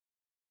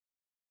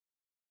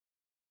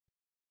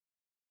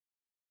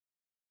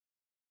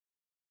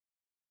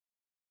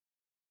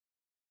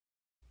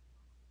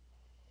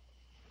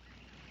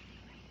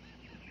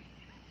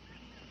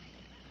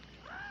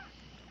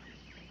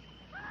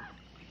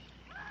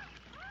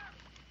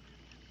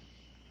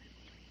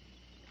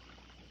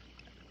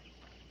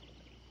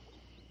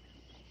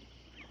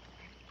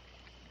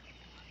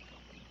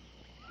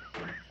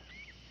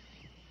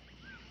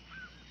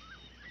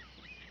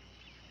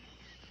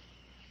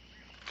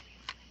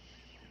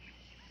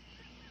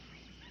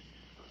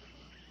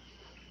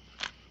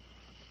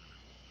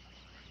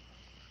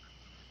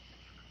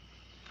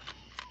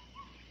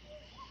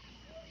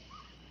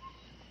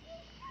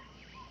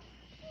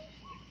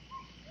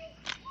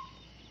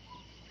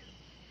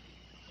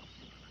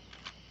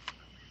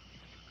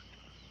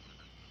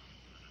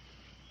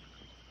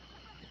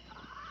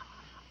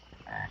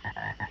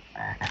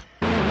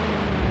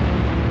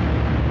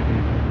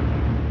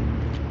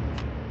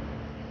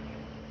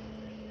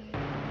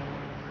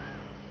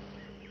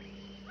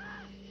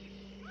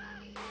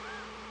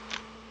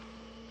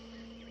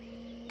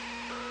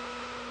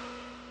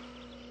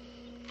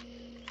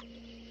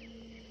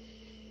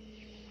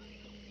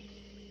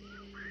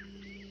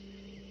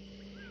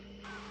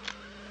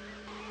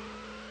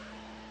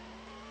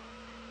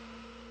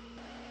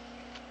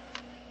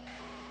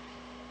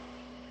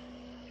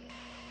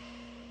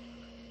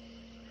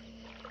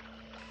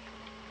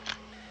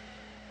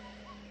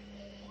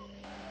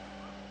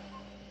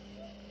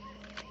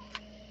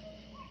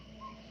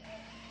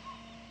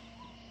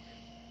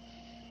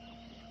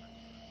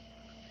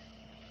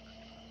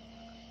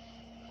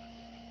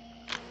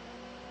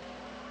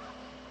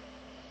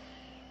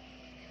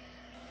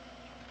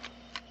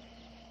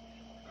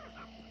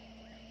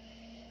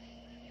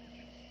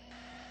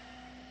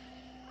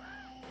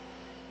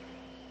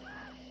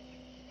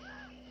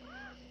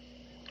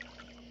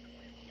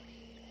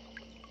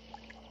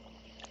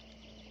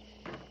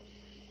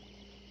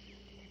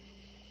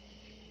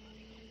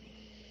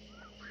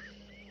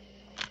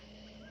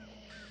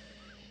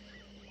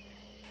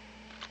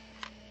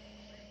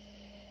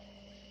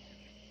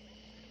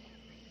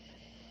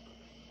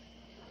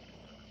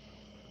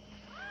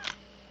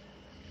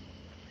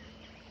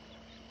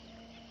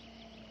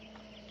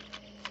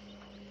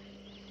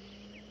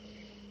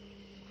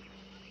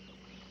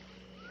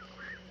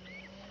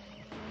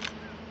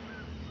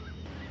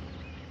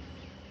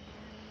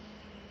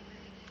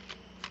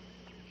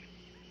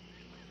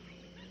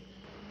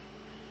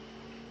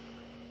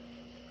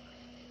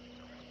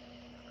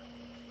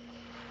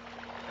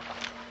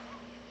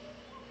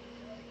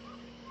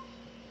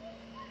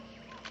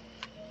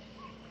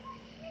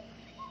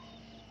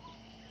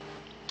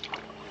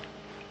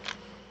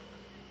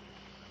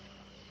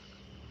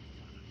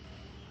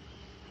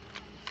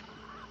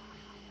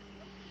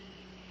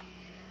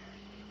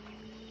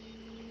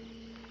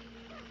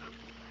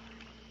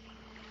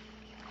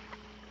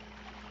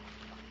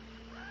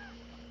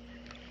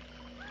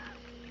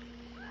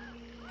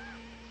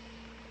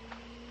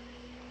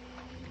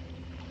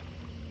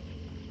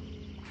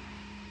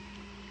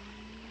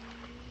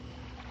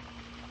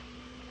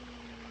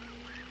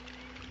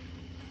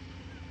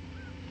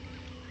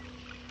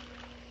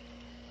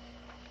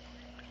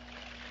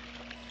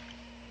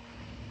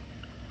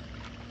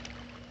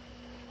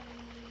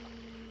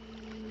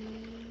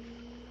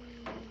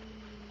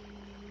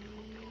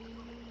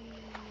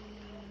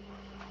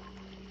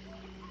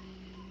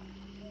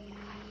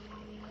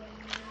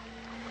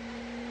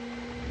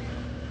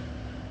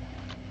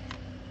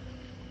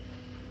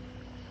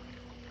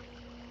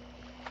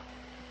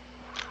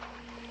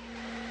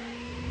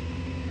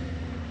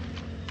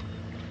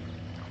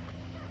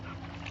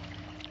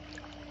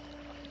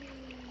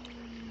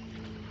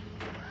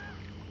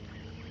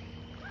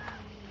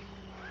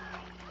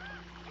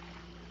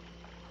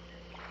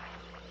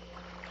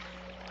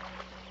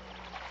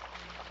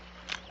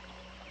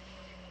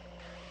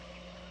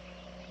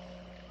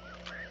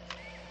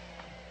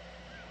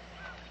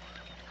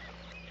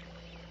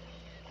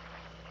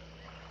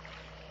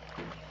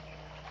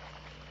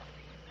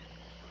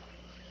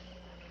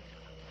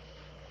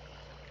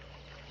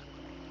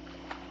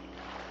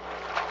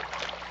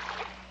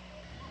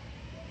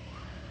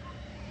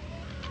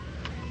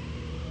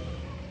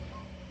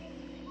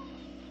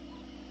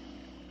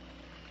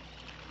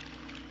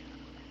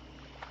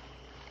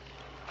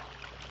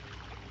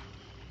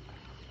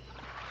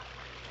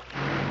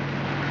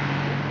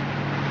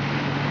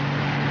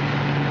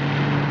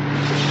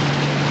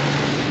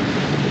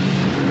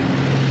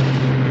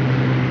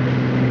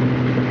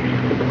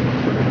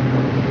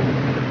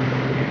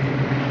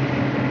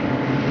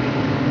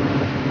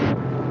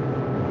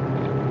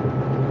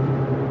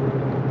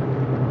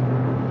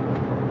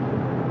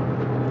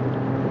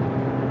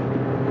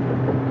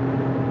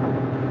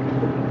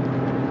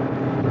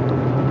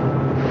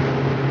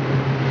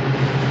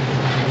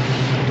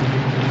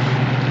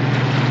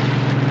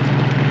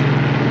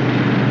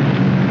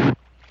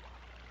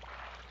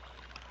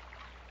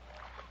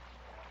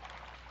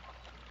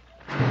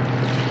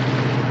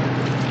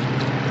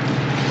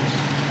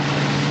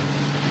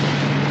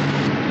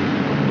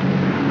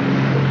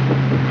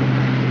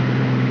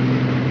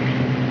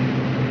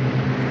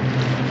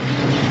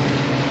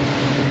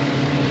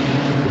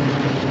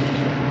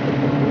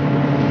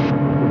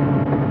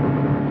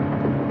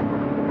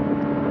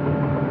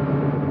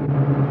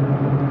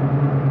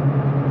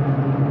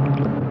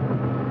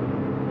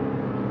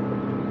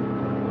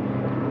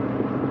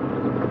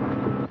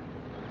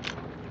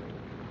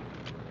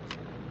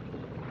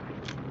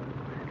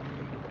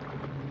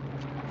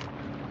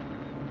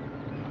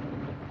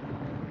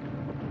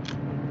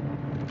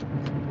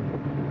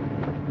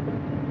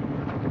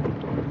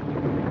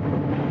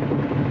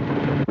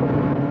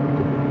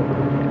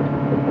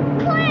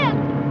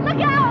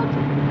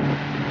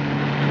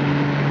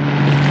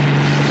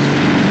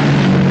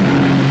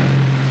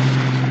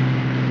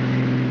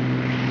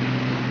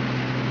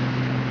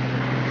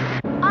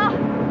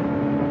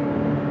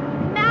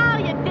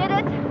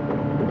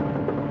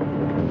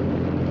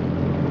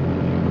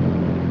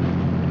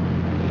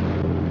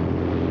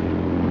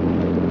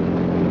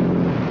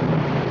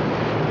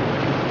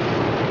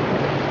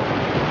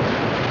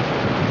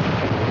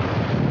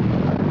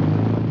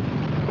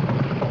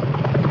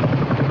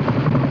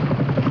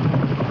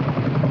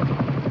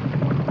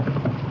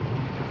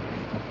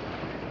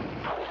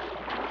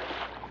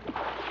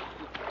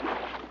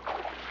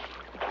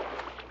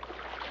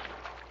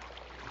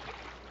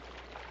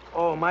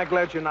am I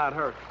glad you're not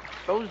hurt.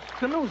 Those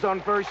canoes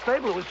aren't very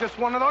stable. It was just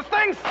one of those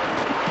things.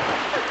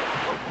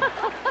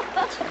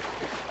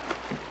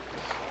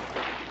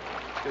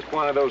 Just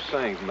one of those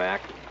things,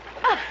 Mac.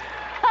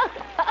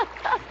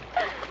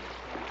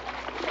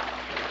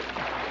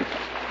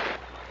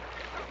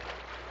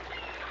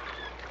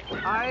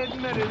 I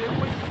admit it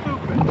was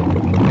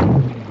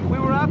stupid. We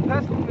were out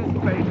testing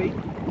this baby,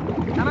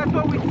 and I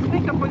thought we'd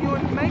sneak up on you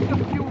and make a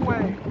few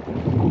waves.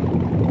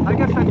 I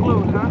guess I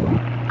blew it, huh?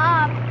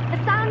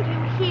 The sound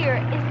you hear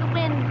is the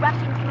wind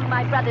rushing through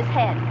my brother's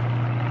head.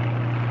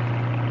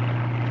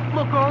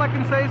 Look, all I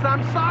can say is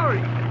I'm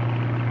sorry.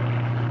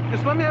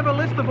 Just let me have a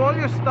list of all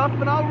your stuff,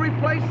 and I'll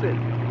replace it.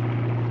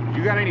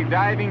 You got any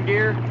diving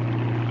gear?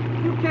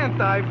 You can't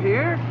dive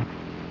here.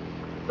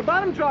 The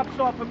bottom drops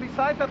off, and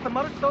besides that, the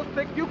mud is so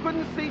thick you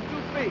couldn't see 2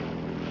 feet.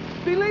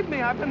 Believe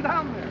me, I've been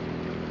down there.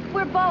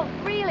 We're both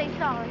really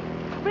sorry.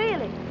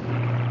 Really.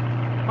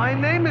 My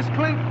name is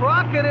Clint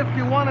Crockett, if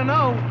you want to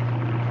know.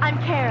 I'm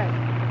Karen.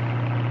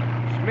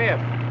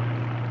 Smith.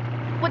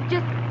 What,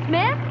 just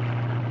Smith?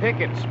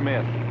 Pickett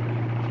Smith.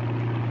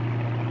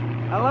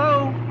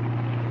 Hello?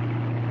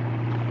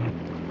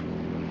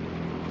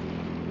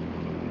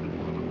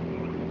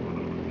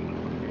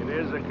 It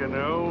is a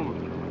canoe,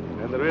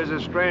 and there is a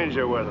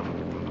stranger with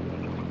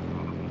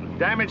him.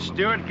 Damn it,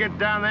 Stewart, get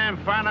down there and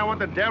find out what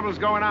the devil's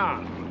going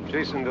on.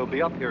 Jason, they'll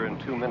be up here in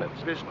 2 minutes.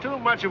 There's too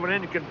much of an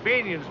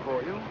inconvenience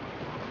for you.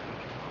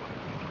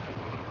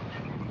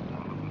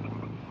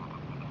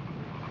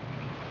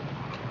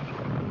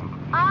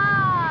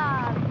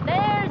 Ah,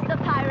 there's the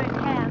pirate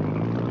camp.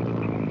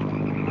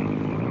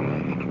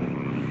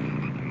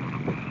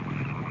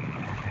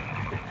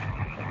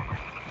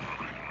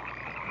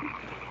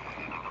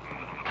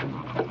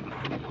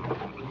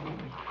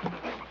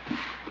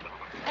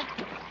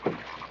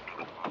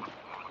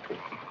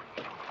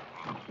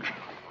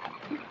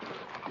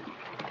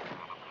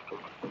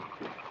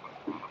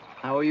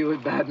 How are you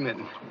at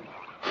badminton?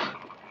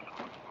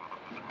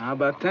 How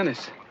about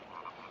tennis?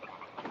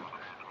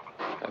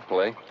 I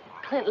play.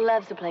 Clint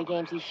loves to play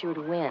games he's sure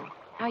to win.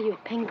 How are you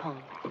at ping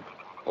pong?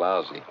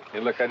 Lousy. Hey,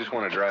 look, I just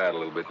want to dry out a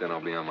little bit, then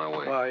I'll be on my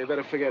way. Well, you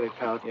better forget it,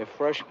 pal. You're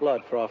fresh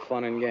blood for our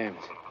fun and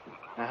games.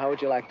 Now, how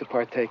would you like to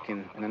partake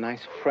in a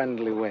nice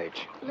friendly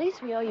wage? At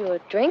least we owe you a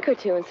drink or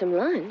two and some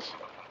lunch.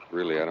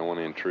 Really, I don't want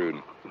to intrude.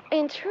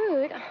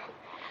 Intrude?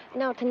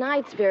 No,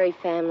 tonight's very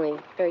family,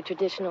 very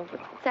traditional, but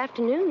this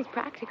afternoon's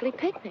practically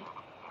picnic.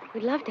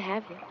 We'd love to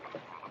have you.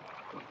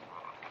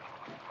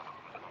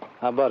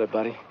 How about it,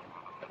 buddy?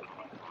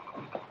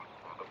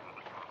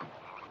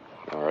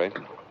 All right.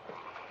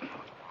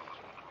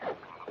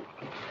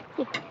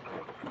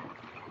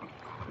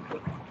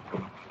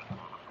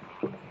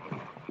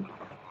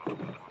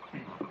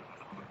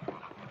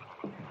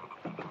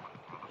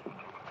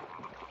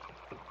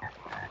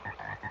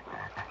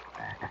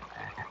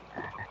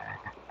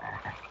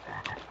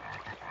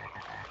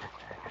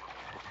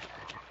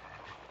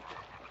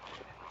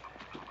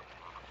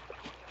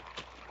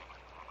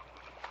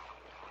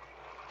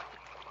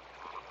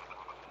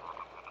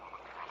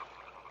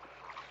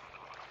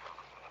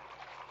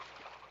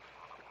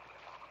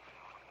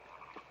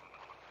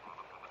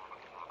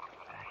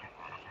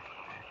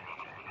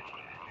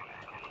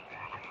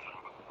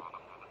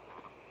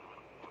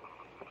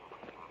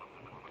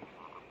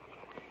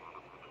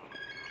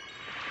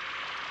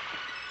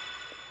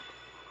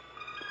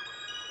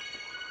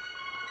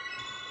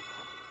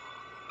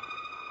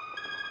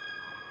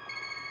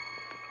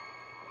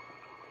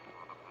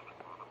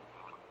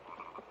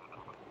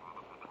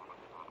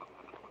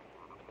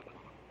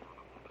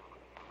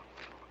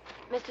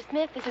 Mr.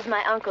 Smith, this is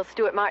my uncle,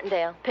 Stuart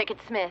Martindale, Pickett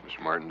Smith.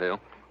 Mr. Martindale,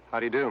 how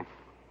do you do?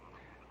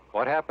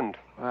 What happened?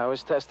 I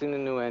was testing the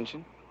new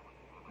engine.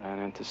 Ran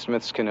into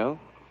Smith's canoe,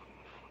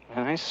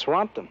 and I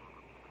swamped him.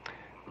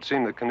 It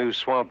seemed the canoe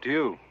swamped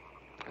you.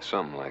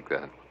 Something like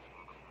that.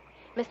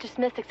 Mr.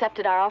 Smith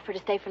accepted our offer to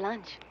stay for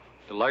lunch.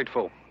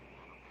 Delightful.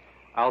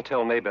 I'll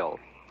tell Maybelle.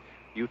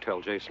 You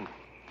tell Jason.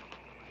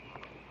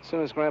 As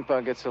soon as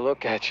Grandpa gets a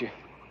look at you,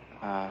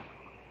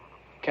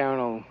 Karen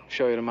will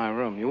show you to my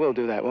room. You will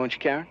do that, won't you,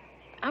 Karen?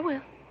 I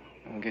will.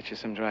 I'll get you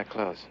some dry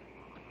clothes.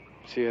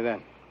 See you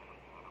then.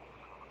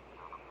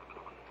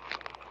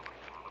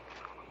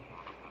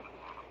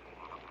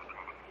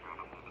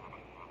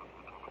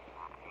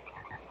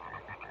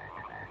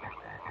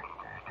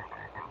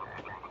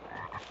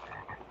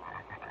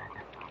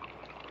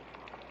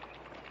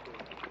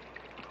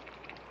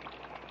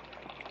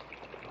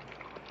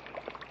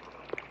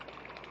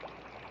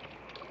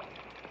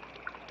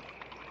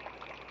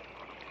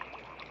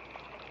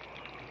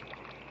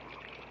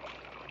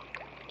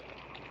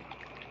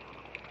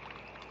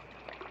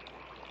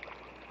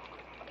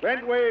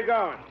 Brent, where you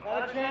going?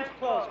 Not a chance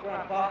close,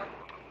 Grandpa.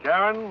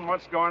 Karen,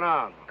 what's going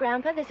on?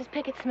 Grandpa, this is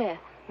Pickett Smith.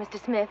 Mr.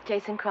 Smith,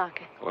 Jason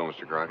Crockett. Hello,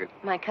 Mr. Crockett.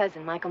 My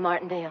cousin, Michael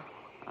Martindale.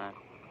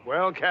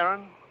 Well,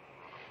 Karen?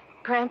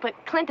 Grandpa,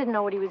 Clint didn't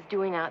know what he was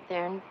doing out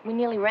there, and we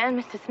nearly ran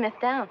Mr. Smith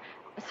down.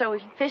 So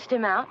we fished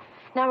him out.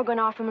 Now we're going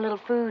to offer him a little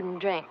food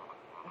and drink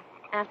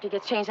after he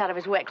gets changed out of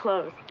his wet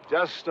clothes.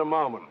 Just a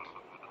moment.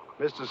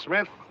 Mr.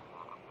 Smith,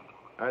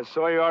 I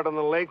saw you out on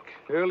the lake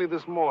early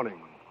this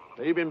morning.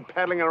 Now, you've been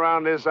paddling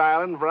around this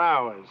island for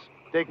hours,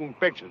 taking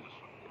pictures.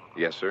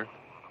 Yes, sir.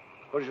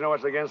 Don't you know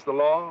what's against the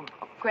law?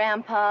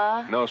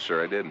 Grandpa. No,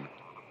 sir, I didn't.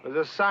 There's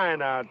a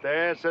sign out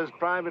there that says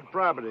private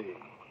property.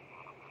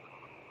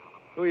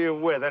 Who are you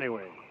with,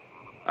 anyway?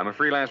 I'm a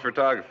freelance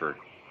photographer.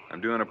 I'm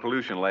doing a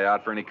pollution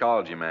layout for an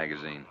ecology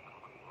magazine.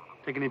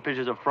 Take any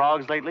pictures of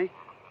frogs lately?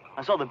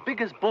 I saw the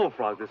biggest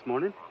bullfrog this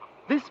morning.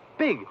 This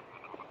big.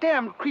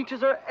 Damn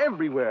creatures are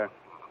everywhere.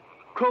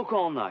 Croak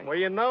all night. Well,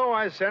 you know,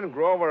 I sent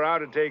Grover out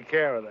to take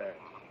care of that.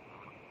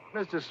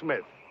 Mr.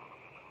 Smith,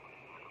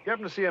 you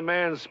happen to see a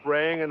man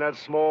spraying in that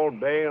small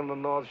bay on the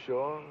North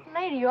Shore?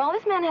 Lady, all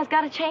this man has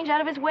got to change out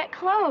of his wet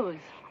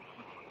clothes.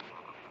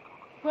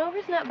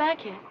 Grover's not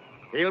back yet.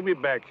 He'll be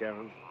back,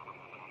 Karen.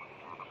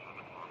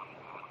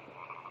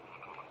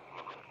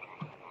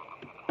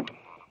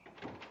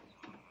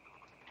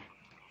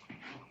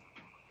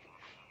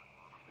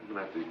 I'm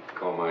gonna have to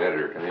call my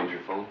editor. Can I use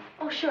your phone?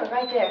 Oh, sure,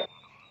 right there.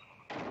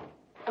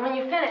 And when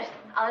you're finished,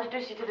 I'll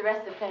introduce you to the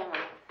rest of the family.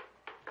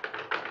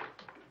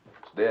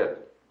 It's dead.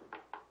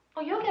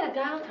 Oh, you'll get a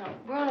dial tone.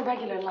 We're on a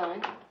regular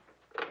line.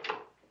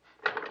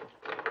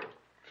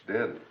 It's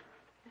dead.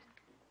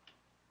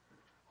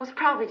 Well, it's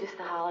probably just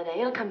a holiday.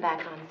 It'll come back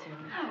on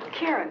soon. Oh,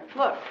 Karen,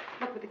 look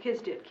what the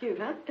kids did. Cute,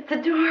 huh? It's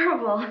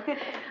adorable.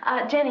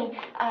 Jenny,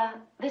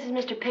 this is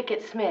Mr.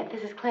 Pickett Smith.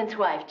 This is Clint's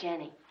wife,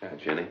 Jenny.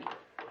 Jenny.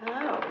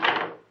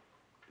 Oh.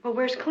 Well,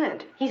 where's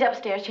Clint? He's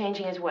upstairs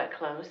changing his wet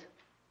clothes.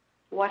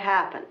 What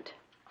happened?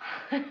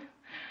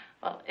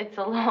 Well, it's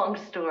a long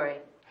story.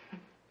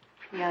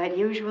 Yeah, it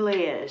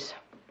usually is.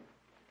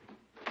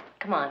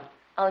 Come on,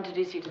 I'll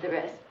introduce you to the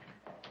rest.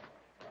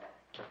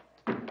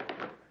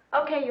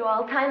 Okay, you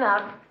all, time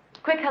out.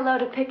 Quick hello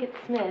to Pickett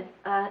Smith.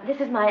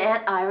 This is my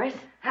Aunt Iris.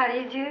 How do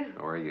you do?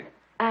 How are you?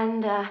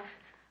 And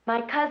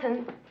my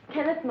cousin,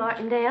 Kenneth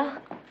Martindale,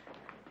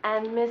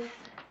 and Miss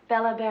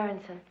Bella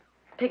Berenson.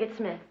 Pickett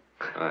Smith.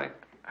 Hi.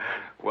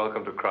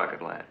 Welcome to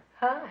Crockett Land.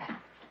 Hi.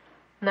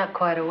 Not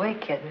quite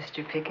awake yet,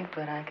 Mr. Pickett,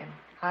 but I can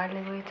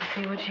hardly wait to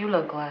see what you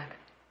look like.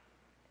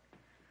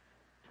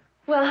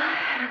 Well,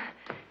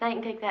 now you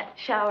can take that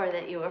shower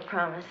that you were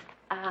promised.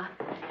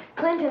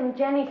 Clint and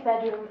Jenny's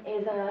bedroom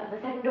is the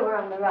second door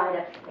on the right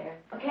upstairs,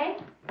 okay?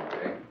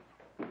 Okay.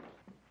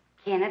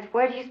 Kenneth,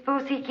 where do you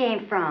suppose he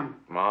came from?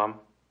 Mom,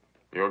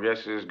 your guess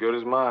is as good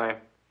as mine.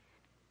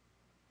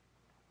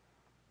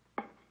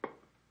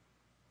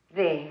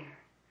 There.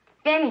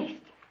 Finished.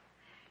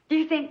 Do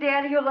you think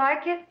Daddy will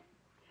like it?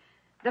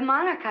 The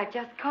monarch I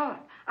just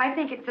caught. I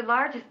think it's the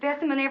largest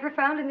specimen ever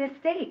found in this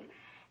state.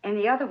 And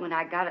the other one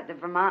I got at the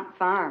Vermont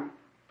farm.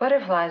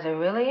 Butterflies are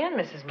really in,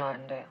 Mrs.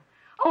 Martindale.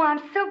 Oh,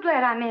 I'm so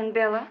glad I'm in,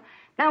 Bella.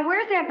 Now,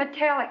 where's that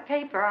metallic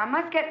paper? I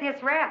must get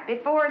this wrapped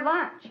before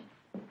lunch.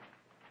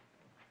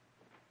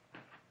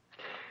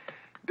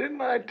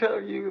 Didn't I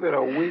tell you that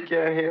a week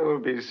out here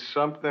would be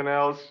something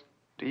else?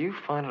 Do you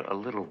find it a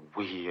little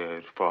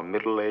weird for a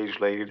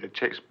middle-aged lady to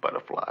chase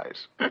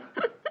butterflies?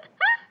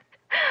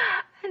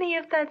 Honey,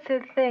 if that's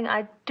her thing,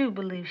 I do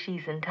believe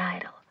she's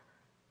entitled.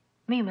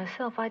 Me,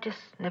 myself, I just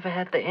never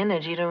had the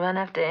energy to run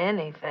after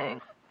anything.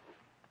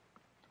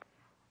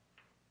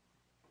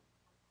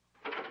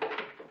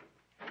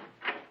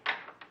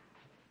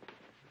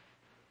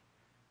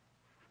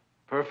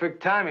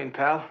 Perfect timing,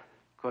 pal.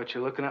 Caught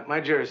you looking at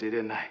my jersey,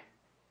 didn't I?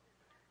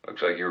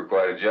 Looks like you were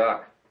quite a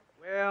jock.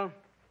 Well,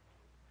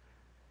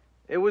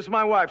 it was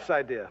my wife's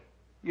idea.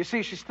 You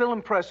see, she's still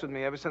impressed with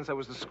me ever since I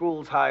was the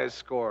school's highest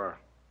scorer.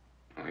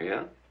 Oh,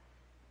 yeah?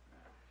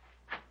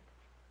 I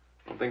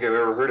don't think I've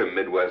ever heard of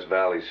Midwest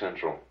Valley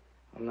Central.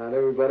 Well, not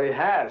everybody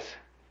has.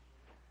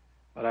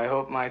 But I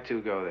hope my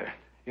two go there.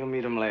 You'll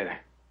meet them later.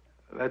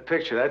 That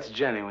picture, that's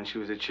Jenny when she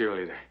was a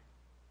cheerleader.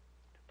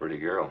 Pretty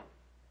girl.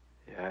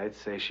 Yeah, I'd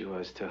say she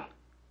was, too.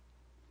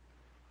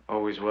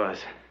 Always was.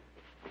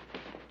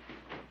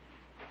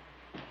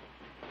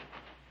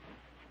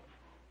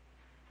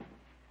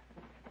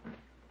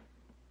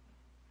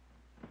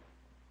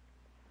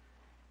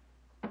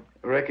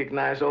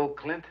 Recognize old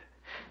Clint?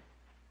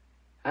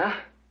 Huh?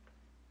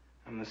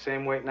 I'm the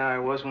same weight now I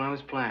was when I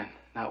was playing.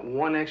 Not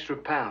one extra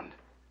pound.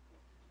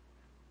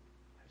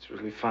 It's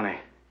really funny.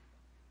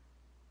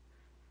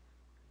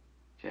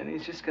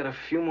 Jenny's just got a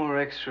few more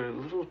extra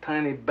little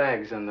tiny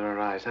bags under her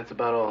eyes. That's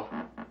about all.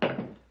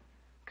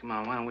 Come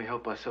on, why don't we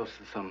help ourselves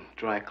to some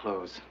dry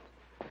clothes?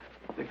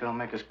 I think that'll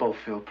make us both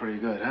feel pretty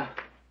good, huh?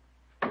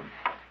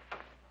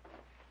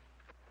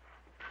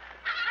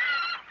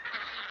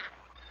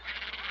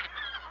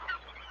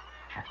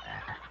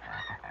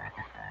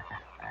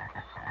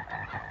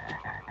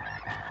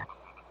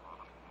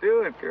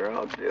 Do it,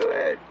 girl, do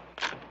it.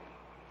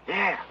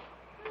 Yeah.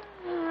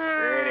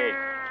 Pretty,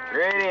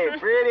 pretty,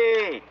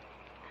 pretty.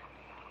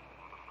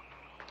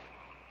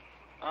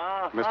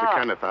 Mr.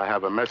 Kenneth, I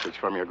have a message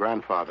from your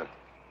grandfather.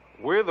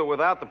 With or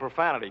without the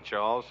profanity,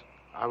 Charles?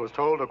 I was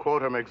told to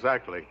quote him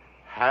exactly.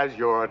 Has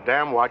your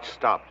damn watch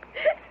stopped?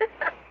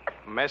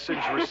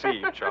 Message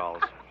received,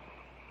 Charles.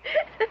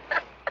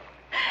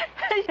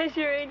 Has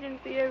your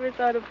agency ever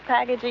thought of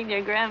packaging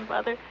your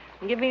grandfather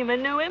and giving him a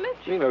new image?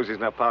 He knows he's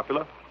not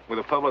popular with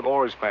the public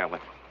or his family,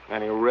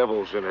 and he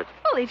revels in it.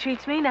 Well, he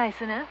treats me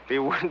nice enough. He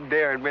wouldn't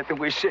dare admit that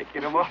we're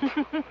shaking him up.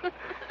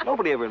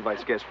 Nobody ever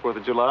invites guests 4th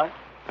of July,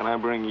 and I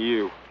bring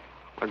you,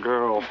 a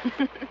girl.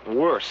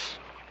 Worse,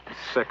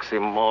 a sexy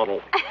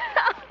model.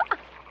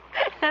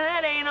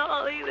 That ain't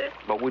all either.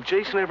 But would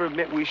Jason ever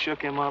admit we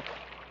shook him up?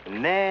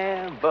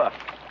 Never.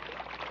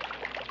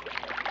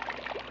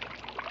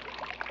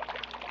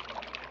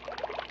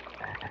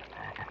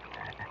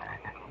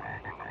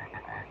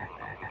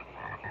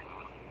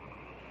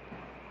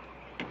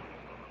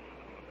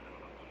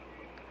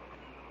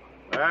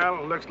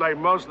 Well, looks like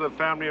most of the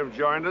family have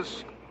joined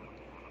us.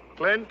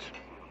 Clint,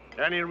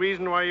 any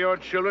reason why your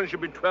children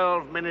should be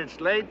 12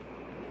 minutes late?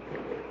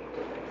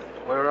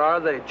 Where are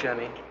they,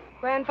 Jenny?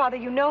 Grandfather,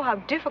 you know how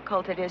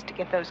difficult it is to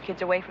get those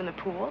kids away from the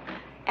pool.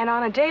 And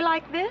on a day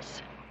like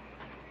this?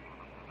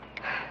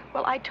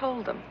 Well, I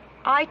told them.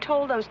 I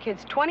told those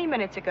kids 20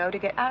 minutes ago to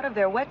get out of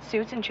their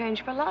wetsuits and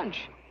change for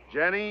lunch.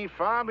 Jenny,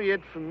 far be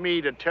it from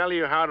me to tell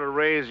you how to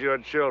raise your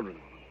children.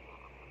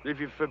 If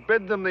you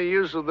forbid them the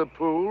use of the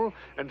pool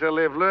until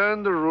they've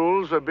learned the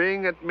rules for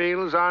being at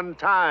meals on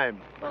time.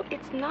 Well,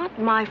 it's not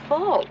my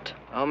fault.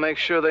 I'll make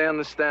sure they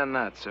understand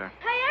that, sir.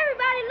 Hey,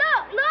 everybody,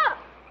 look, look!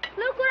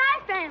 Look what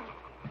I found.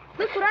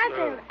 Look what I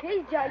found.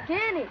 He's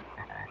gigantic.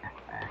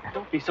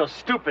 Don't be so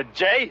stupid,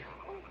 Jay.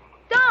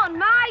 Don't,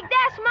 Mike.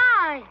 That's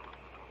mine.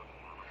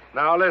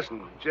 Now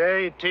listen,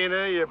 Jay,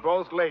 Tina, you're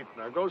both late.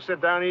 Now go sit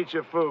down and eat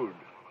your food.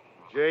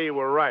 Jay, you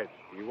were right.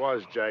 He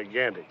was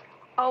gigantic.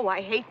 Oh,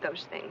 I hate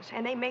those things,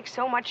 and they make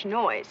so much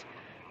noise.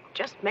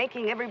 Just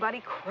making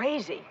everybody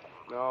crazy.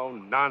 No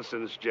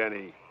nonsense,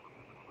 Jenny.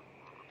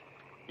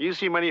 You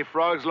see many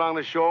frogs along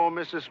the shore,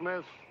 Mr.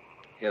 Smith?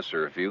 Yes,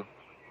 sir, a few.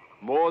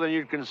 More than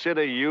you'd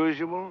consider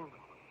usual?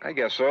 I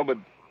guess so, but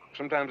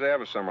sometimes they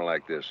have a summer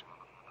like this.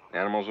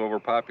 Animals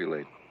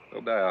overpopulate.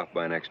 They'll die off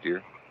by next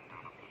year.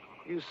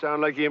 You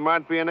sound like you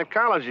might be an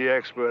ecology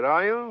expert,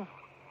 are you?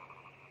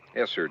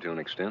 Yes, sir, to an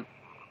extent.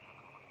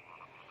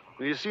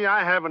 Well, you see,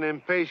 I have an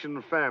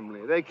impatient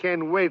family. They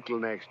can't wait till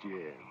next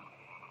year.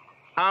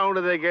 How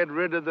do they get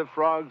rid of the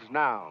frogs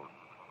now?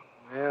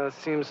 Well, it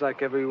seems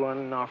like everyone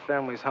in our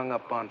family's hung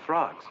up on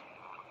frogs.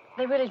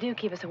 They really do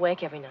keep us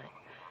awake every night.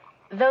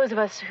 Those of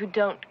us who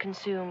don't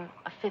consume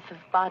a fifth of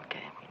vodka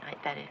every night,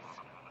 that is.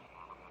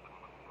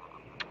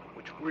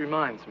 Which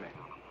reminds me.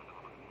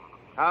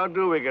 How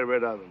do we get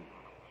rid of them?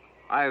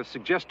 I have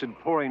suggested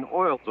pouring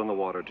oils on the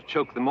water to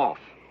choke them off.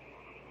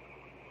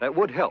 That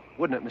would help,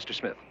 wouldn't it, Mr.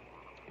 Smith?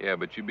 Yeah,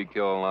 but you'd be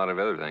killing a lot of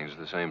other things at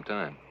the same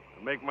time.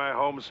 Make my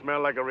home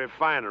smell like a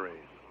refinery.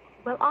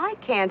 Well, I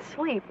can't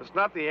sleep. It's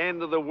not the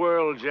end of the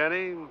world,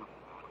 Jenny.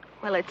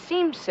 Well, it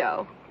seems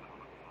so.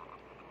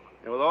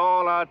 And with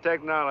all our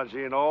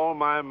technology and all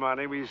my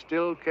money, we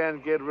still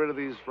can't get rid of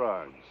these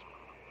frogs.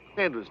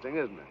 Interesting,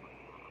 isn't it?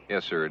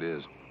 Yes, sir, it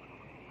is.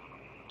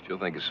 She'll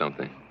think of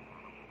something.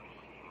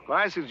 Well,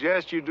 I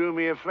suggest you do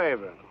me a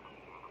favor.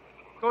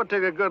 Go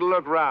take a good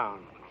look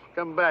round.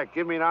 Come back,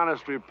 give me an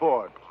honest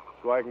report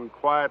so I can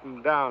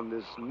quieten down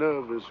this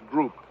nervous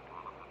group.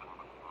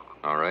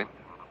 All right.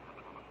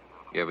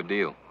 You have a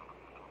deal.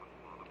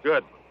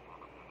 Good.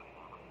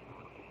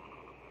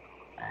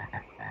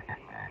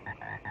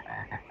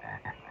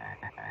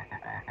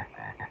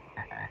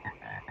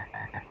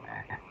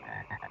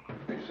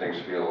 These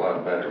things feel a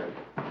lot better.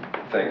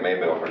 Thank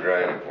Maybelle for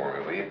drying it for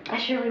me, will you? I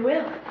surely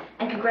will.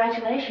 And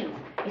congratulations.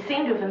 You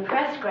seem to have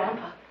impressed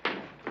Grandpa.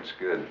 That's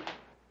good.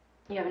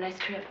 You have a nice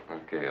trip.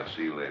 Okay, I'll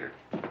see you later.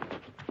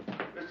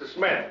 Mr.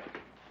 Smith,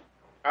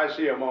 I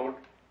see you a moment.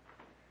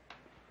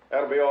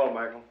 That'll be all,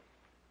 Michael.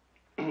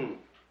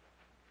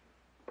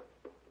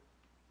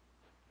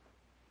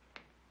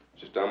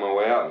 Just on my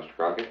way out, Mr.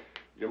 Crockett.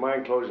 Do you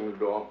mind closing the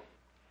door?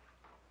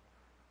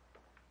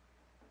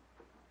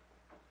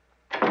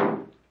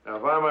 Now,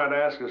 if I might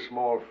ask a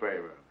small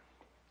favor.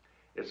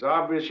 It's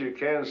obvious you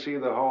can't see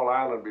the whole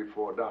island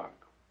before dark.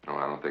 Oh,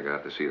 I don't think I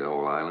have to see the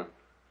whole island.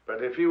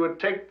 But if you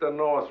would take the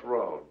North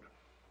Road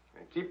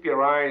and keep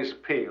your eyes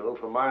peeled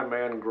for my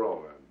man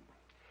Grover.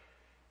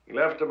 He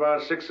left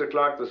about 6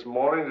 o'clock this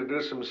morning to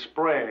do some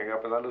spraying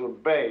up in that little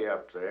bay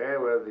up there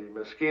where the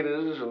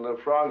mosquitoes and the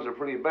frogs are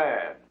pretty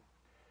bad.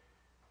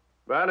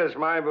 But it's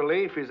my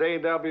belief he's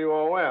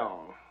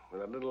AWOL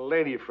with a little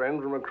lady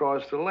friend from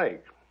across the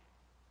lake.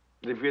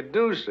 If you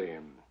do see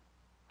him,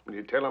 will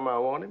you tell him I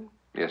want him?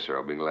 Yes, sir,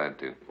 I'll be glad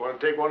to. Want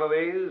to take one of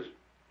these?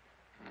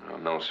 Oh,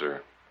 no,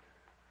 sir.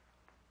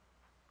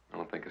 I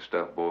don't think a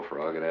stuffed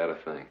bullfrog would add a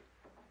thing.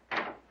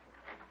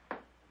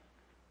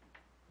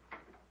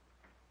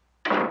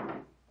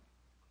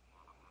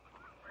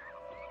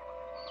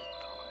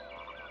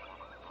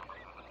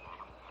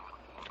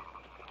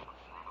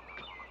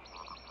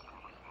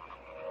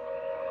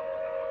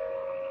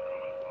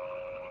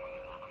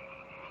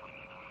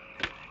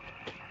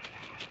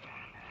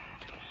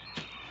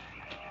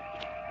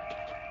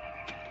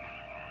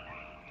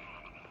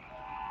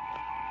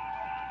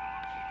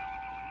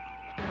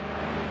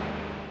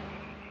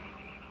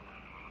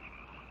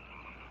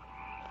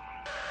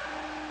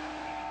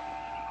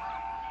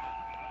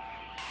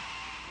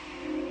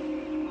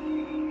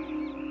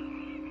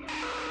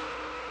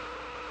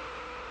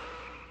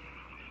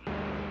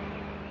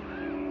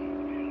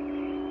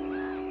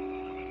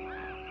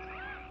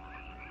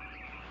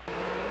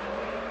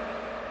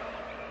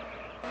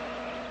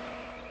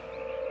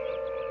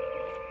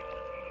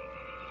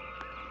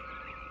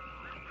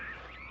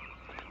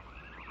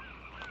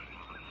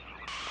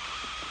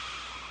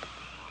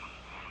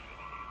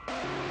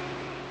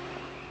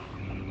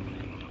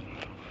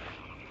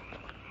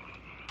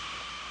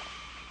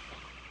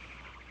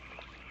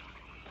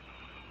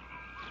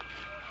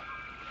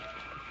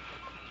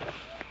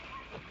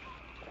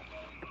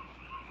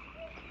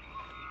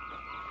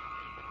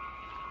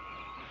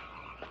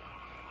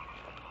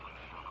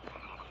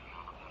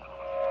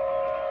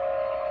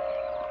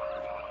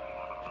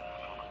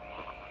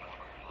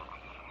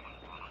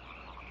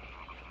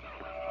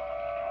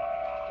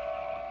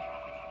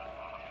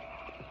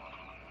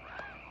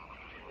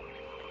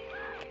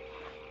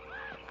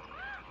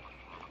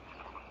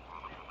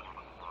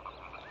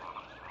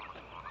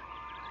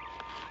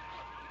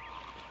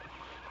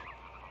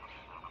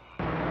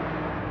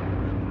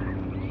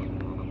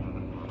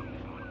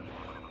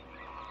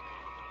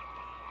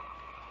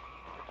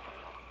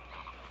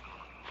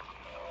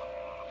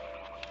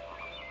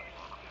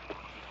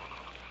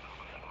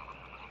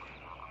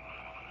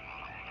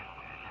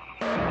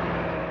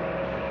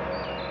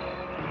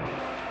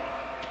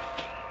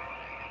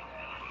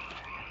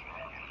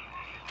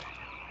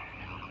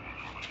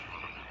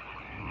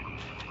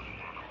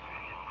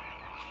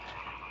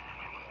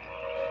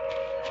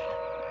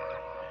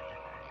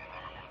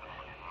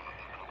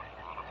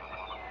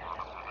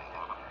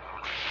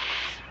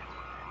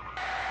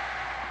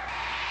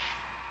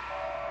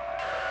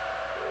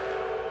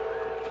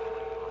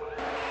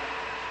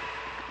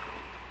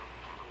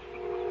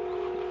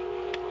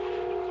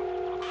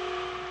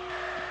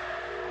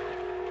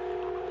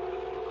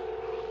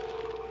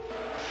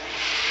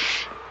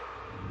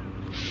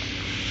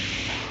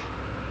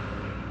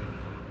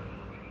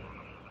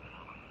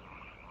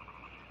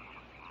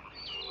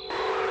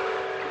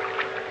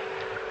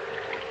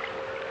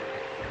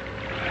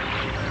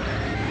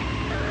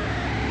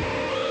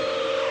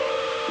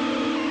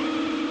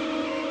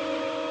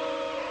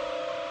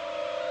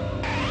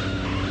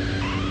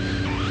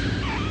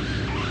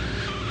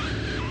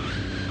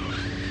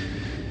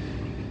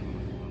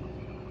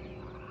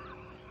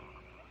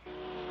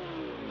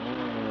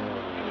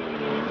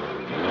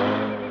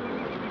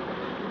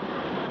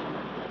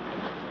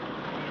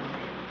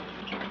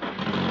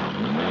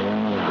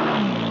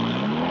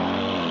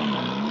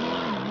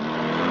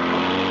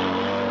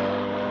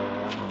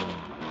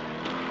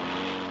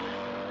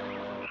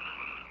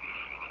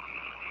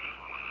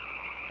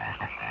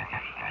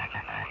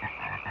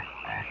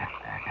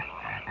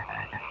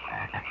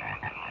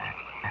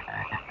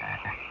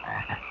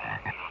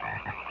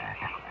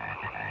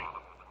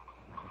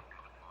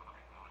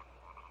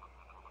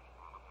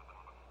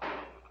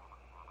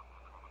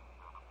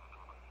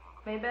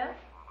 Maybelle?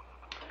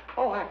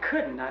 Oh, I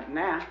could not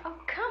now. Oh,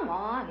 come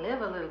on.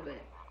 Live a little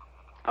bit.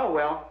 Oh,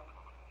 well,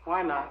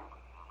 why not?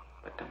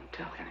 But don't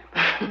tell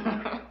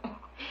anybody.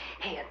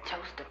 Hey, a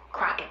toast to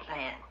Crockett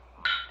Land.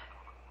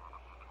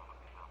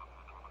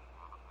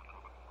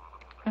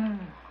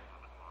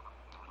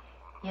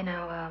 You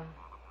know,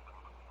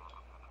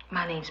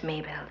 my name's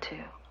Maybelle,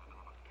 too.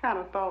 Kind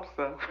of thought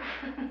so.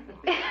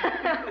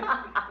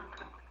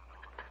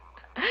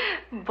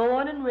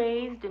 Born and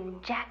raised in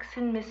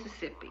Jackson,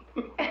 Mississippi.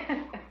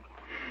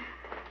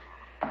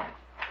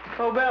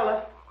 Oh,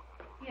 Bella.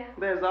 Yeah?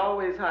 There's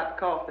always hot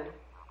coffee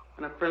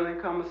and a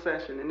friendly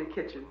conversation in the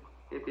kitchen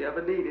if you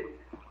ever need it.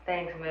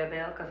 Thanks,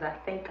 Maybelle, because I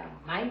think I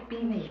might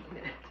be needing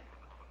it.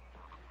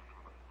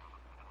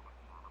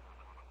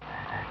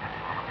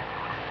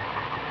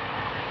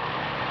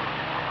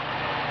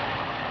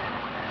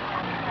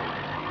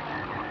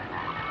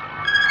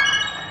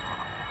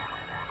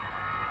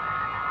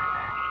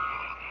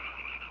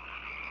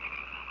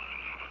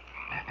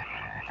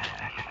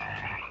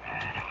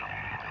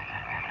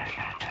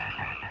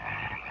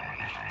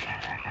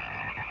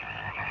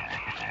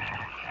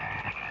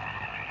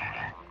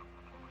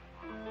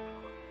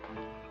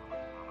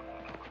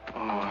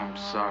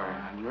 Sorry.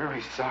 I'm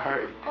very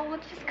sorry. Oh, well,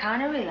 just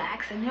kind of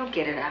relax and you'll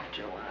get it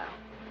after a while.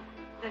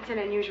 That's an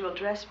unusual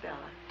dress,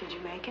 Bella. Did you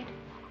make it?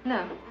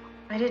 No,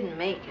 I didn't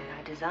make it.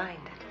 I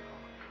designed it.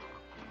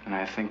 And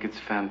I think it's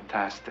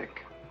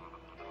fantastic.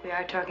 We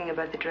are talking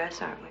about the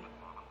dress, aren't we?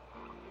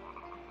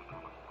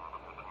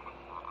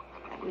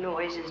 That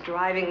noise is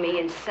driving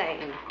me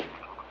insane.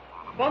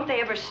 Won't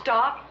they ever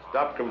stop?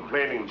 Stop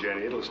complaining,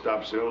 Jenny. It'll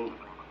stop soon.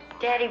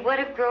 Daddy, what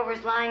if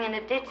Grover's lying in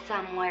a ditch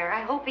somewhere?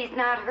 I hope he's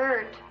not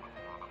hurt.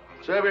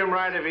 Serve him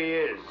right if he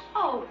is.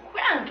 Oh,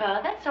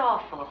 Grandpa, that's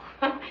awful.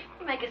 You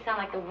make it sound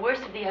like the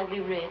worst of the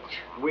ugly rich.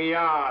 We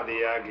are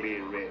the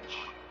ugly rich.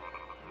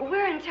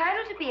 We're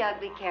entitled to be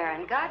ugly,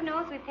 Karen. God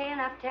knows we pay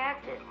enough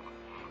taxes.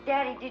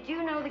 Daddy, did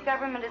you know the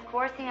government is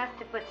forcing us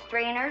to put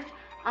strainers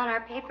on our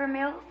paper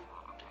mills?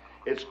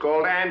 It's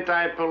called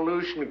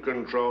anti-pollution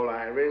control,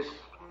 Iris.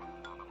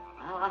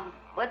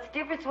 What's the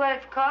difference what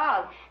it's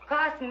called? It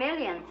costs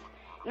millions,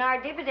 and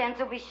our dividends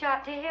will be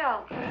shot to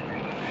hell.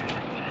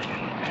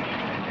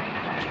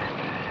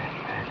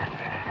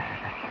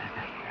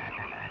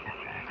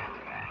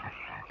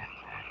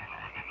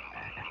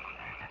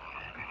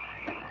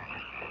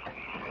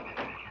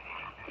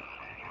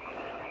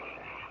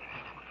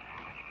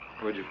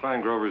 Where'd you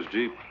find Grover's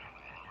Jeep?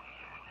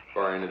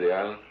 Far into the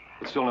island?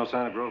 But still no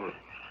sign of Grover.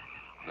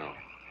 No.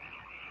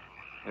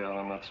 Well,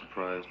 I'm not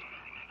surprised.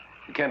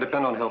 You can't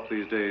depend on help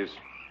these days.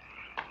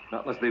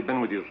 Not unless they've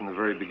been with you from the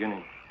very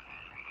beginning.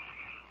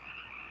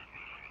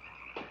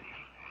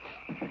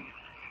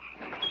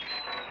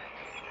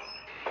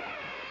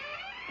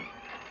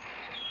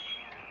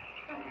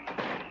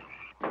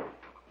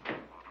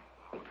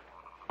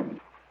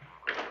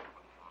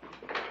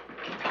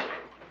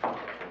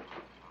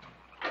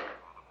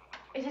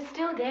 Is it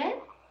still dead?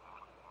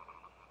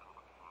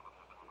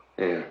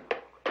 Yeah.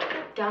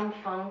 Dumb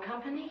phone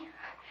company.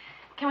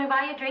 Can we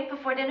buy you a drink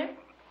before dinner?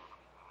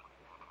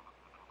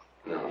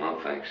 No,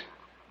 thanks.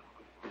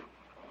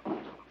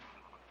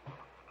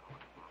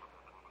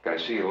 Can I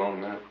see you alone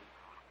a minute?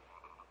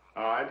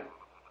 All right.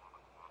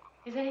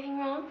 Is anything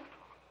wrong?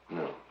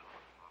 No.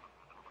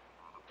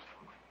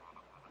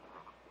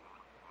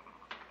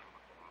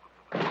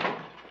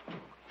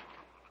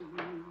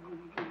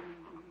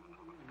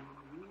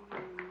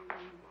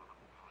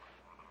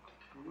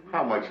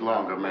 How much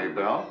longer,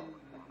 Maybelle?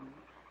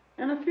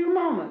 In a few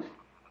moments.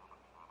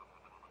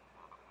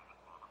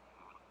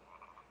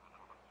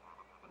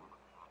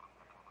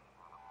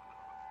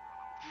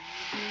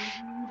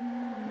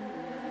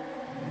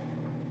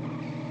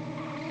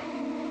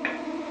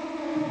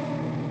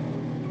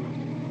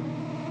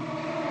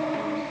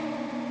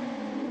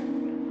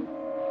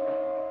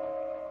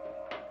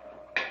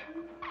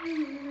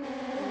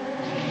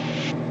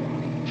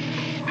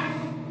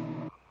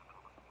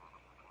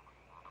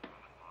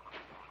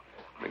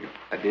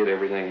 I did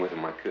everything with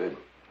him I could.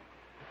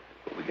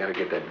 But we gotta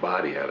get that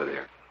body out of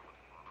there.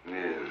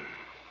 Yeah.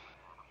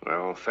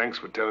 Well, thanks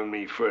for telling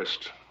me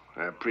first.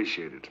 I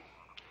appreciate it.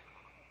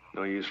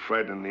 No use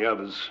frightening the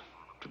others.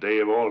 Today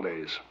of all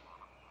days.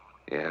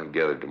 Yeah, I've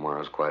gathered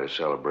tomorrow's quite a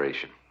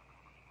celebration.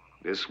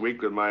 This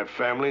week with my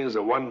family is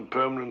the one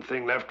permanent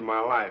thing left in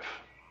my life.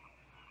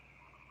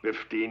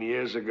 15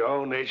 years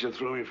ago, nature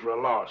threw me for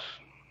a loss.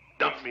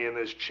 Dumped me in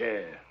this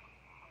chair.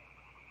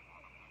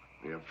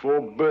 We have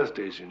 4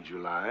 birthdays in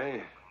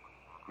July.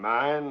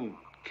 Mine,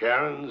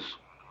 Karen's,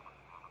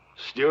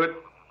 Stuart,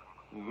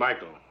 and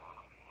Michael.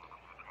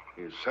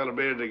 We've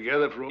celebrated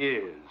together for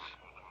years.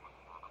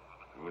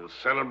 And we'll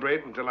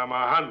celebrate until I'm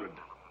 100.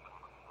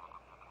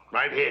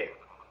 Right here.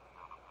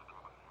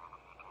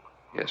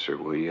 Yes, sir.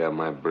 Well, you have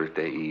my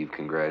birthday eve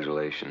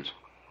congratulations.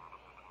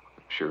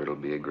 I'm sure it'll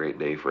be a great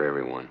day for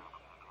everyone.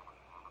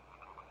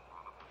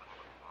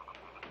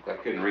 If I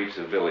couldn't reach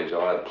the village,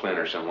 I'll have Clint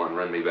or someone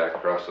run me back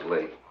across the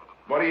lake.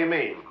 What do you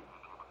mean?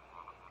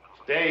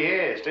 Stay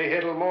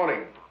here till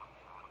morning.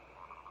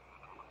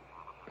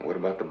 What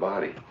about the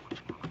body?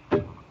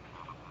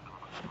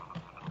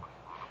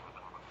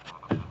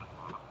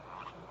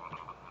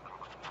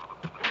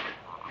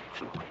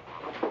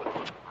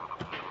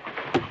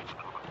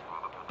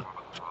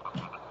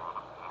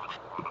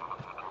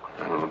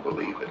 I don't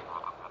believe it.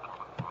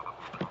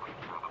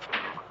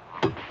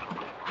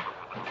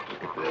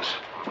 Look at this.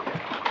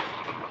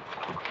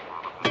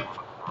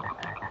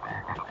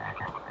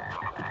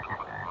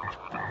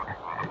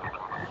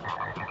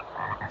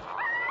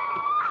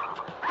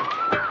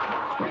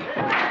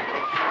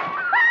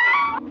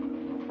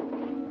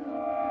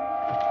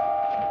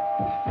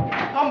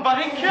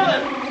 Somebody kill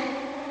him!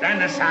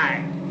 Stand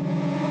aside.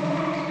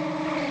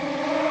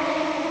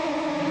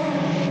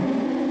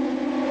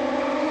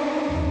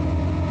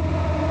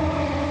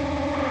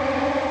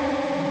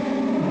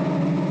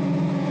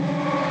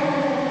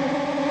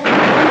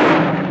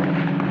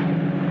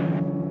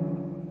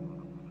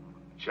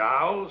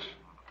 Charles,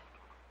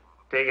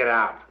 take it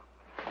out.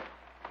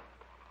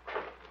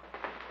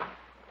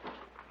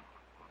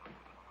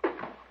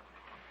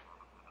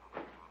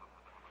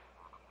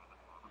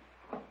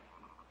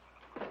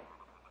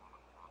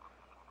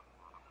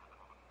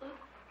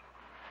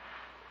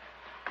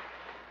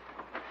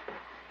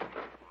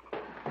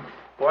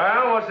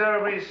 Well, what's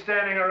everybody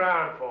standing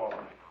around for?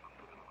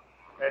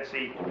 Let's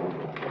eat.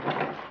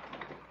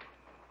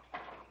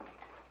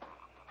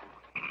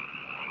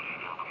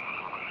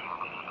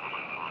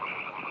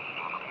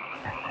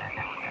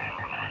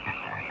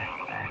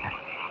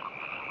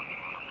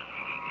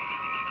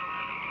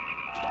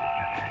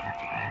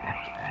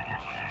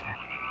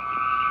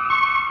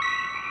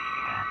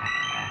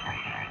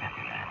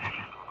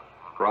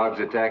 Frogs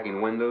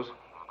attacking windows?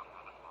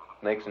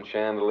 Snakes and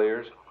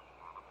chandeliers?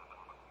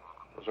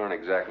 Those aren't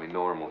exactly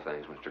normal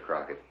things, Mr.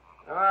 Crockett.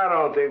 I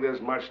don't think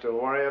there's much to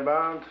worry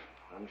about.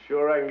 I'm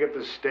sure I can get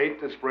the state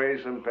to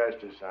spray some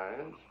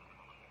pesticides.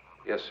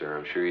 Yes, sir,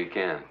 I'm sure you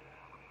can.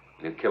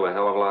 You'd kill a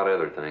hell of a lot of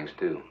other things,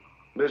 too.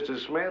 Mr.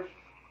 Smith,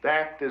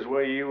 that is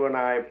where you and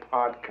I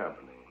part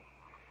company.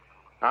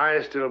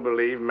 I still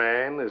believe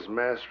man is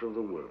master of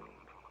the world.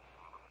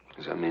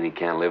 Does that mean he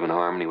can't live in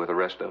harmony with the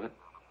rest of it?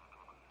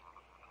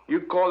 You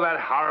call that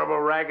horrible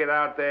racket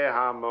out there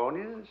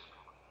harmonious?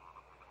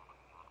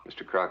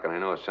 Mr. Crockett, I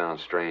know it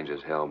sounds strange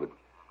as hell, but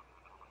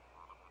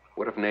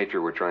what if nature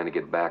were trying to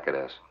get back at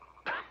us?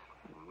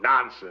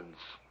 Nonsense.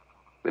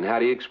 Then how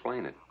do you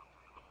explain it?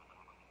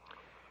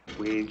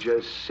 We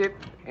just sit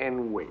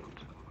and wait.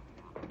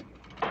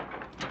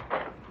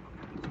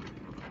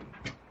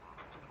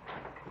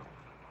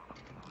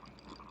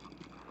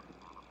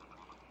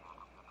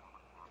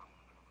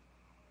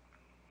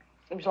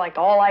 Seems like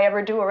all I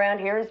ever do around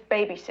here is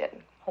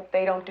babysitting. Hope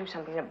they don't do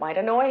something that might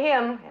annoy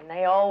him, and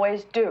they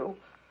always do.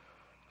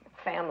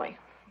 Family.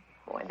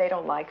 Boy, they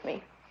don't like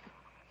me.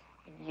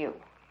 You.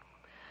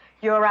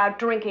 You're out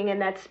drinking in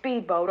that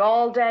speedboat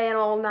all day and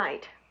all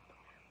night.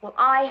 Well,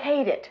 I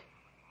hate it.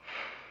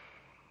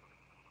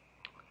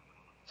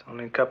 It's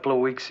only a couple of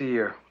weeks a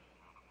year.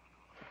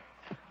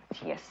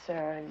 Yes,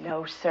 sir.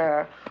 No,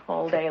 sir.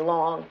 All day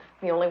long.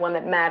 The only one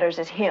that matters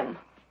is him.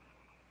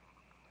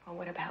 Well,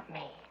 what about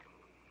me?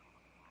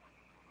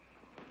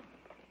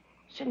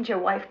 Shouldn't your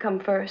wife come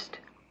first?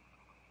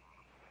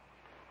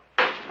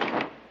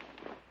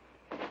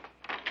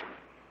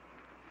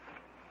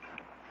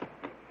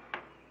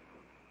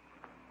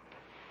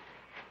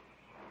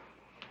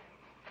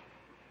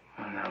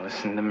 Oh, now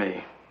listen to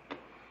me.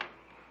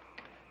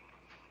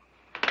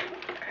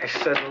 I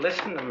said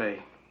listen to me.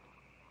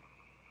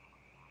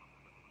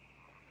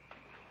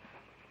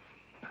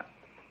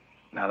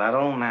 Now, that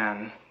old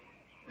man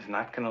is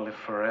not going to live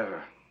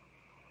forever.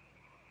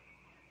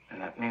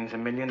 And that means $1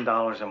 million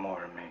or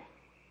more to me.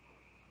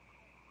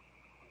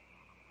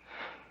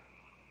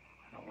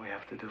 And all we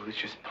have to do is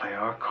just play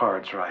our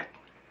cards right.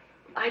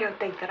 I don't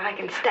think that I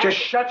can stand Just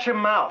shut your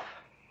mouth.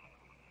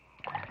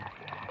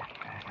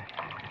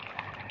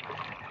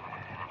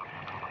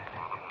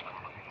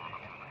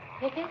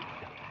 Nicky,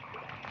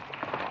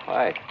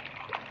 Hi.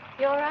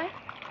 you all right?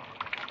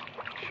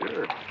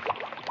 Sure.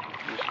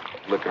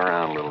 Just looking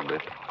around a little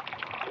bit.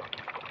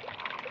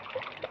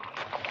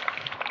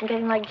 I'm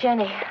getting like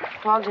Jenny.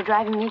 Frogs are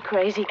driving me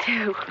crazy,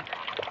 too.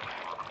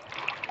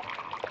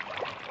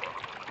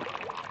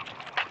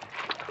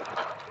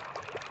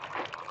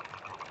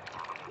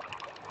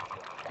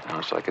 Now,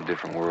 it's like a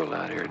different world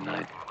out here at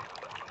night.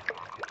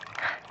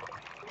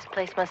 This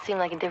place must seem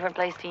like a different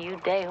place to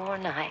you day or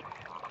night.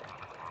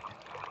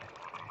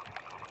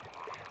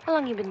 How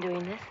long you been doing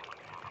this?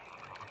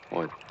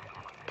 What?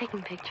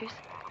 Taking pictures?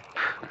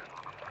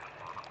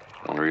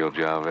 Only real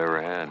job I've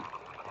ever had.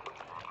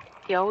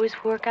 You always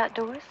work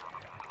outdoors?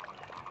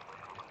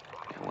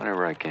 Yeah,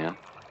 whenever I can.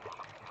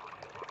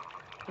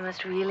 You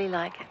must really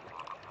like it.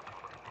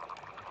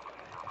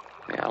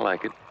 Yeah, I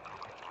like it.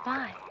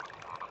 Why?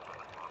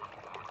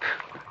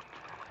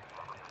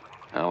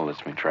 Well, it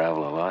lets me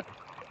travel a lot.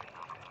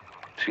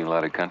 See a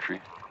lot of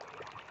country.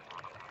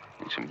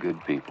 Meet some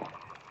good people.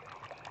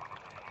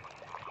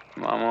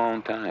 I'm on my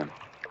own time.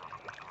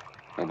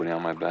 Nobody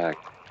on my back.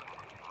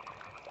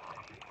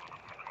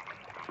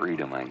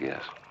 freedom, I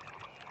guess.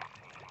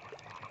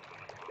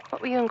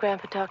 What were you and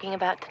Grandpa talking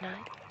about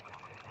tonight?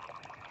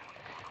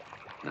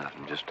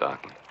 Nothing, just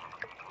talking.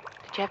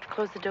 Did you have to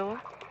close the door?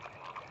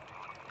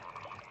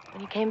 When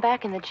you came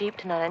back in the Jeep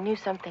tonight, I knew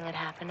something had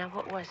happened. Now,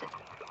 what was it?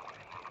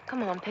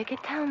 Come on,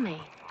 Pickett, tell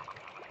me.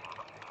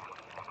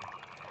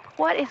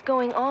 What is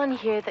going on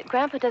here that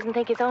Grandpa doesn't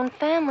think his own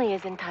family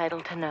is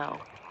entitled to know?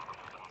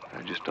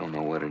 I just don't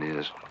know what it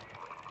is.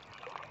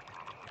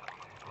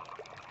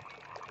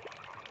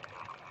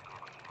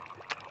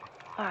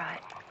 All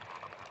right.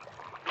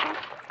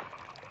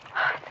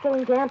 It's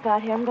getting damp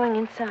out here. I'm going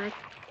inside.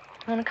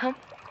 You want to come?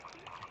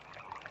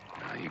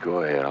 No, you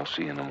go ahead. I'll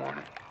see you in the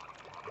morning.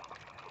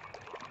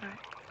 All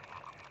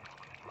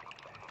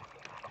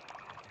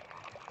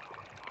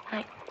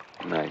right.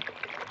 Night. Night.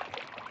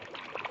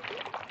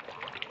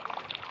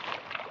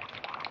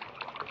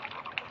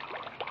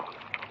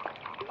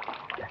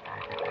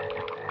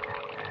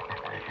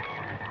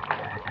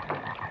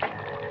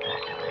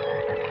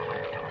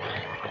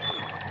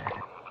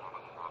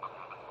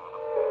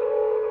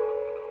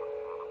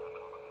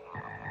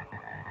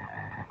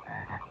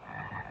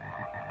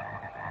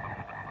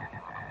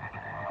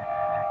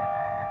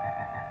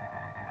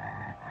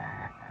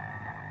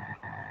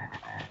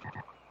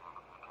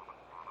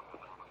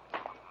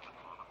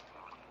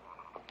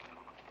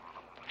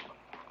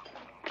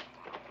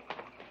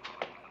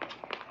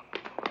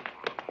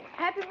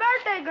 Happy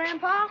birthday,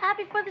 Grandpa.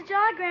 Happy 4th of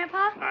July,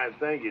 Grandpa. I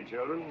thank you,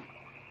 children.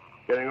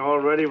 Getting all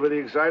ready for the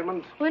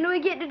excitement? When do we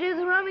get to do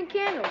the Roman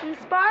candles and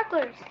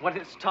sparklers? When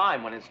it's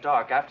time, when it's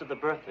dark, after the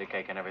birthday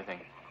cake and everything.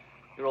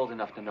 You're old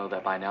enough to know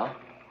that by now.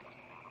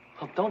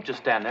 Well, don't just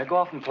stand there. Go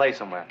off and play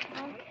somewhere.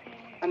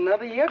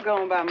 Another year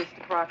going by,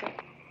 Mr. Crockett.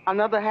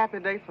 Another happy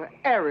day for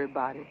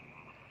everybody.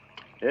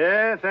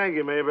 Yeah, thank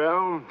you,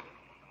 Maybelle.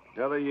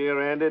 Another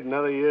year ended,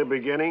 another year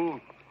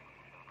beginning.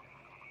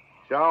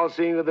 Y'all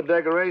seen to the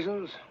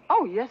decorations?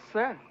 Oh, yes,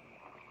 sir.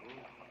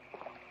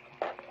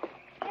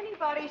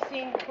 Anybody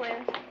seen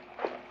Clint?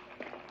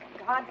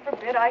 God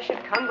forbid I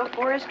should come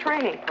before his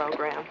training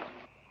program.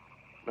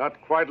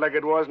 Not quite like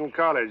it was in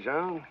college,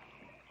 huh?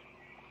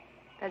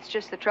 That's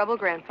just the trouble,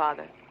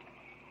 Grandfather.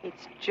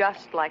 It's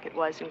just like it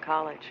was in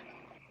college.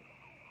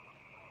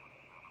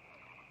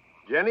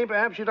 Jenny,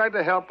 perhaps you'd like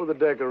to help with the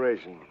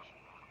decorations,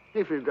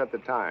 if you've got the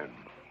time.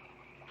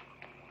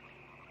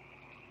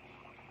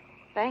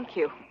 Thank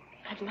you.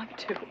 I'd love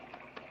to.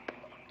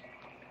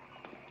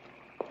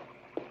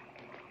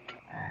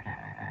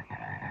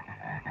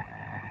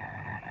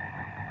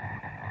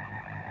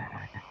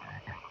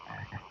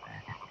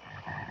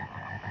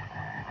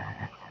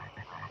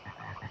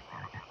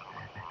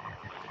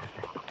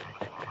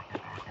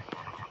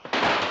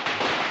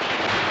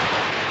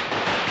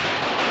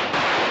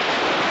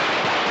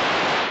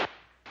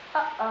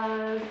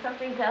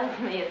 Something tells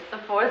me it's the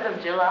 4th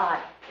of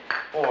July.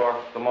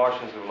 Or the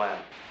Martians who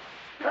land.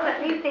 Well,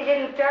 at least they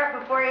didn't start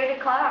before 8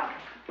 o'clock.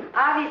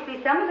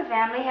 Obviously, some of the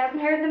family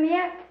hasn't heard them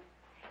yet.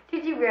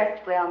 Did you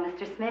rest well,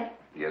 Mr. Smith?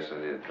 Yes, I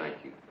did. Thank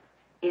you.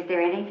 Is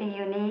there anything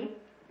you need?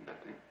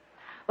 Nothing.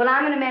 Well,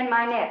 I'm going to mend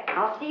my net.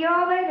 I'll see you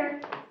all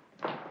later.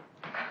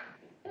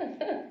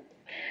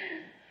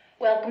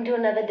 Welcome to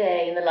another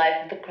day in the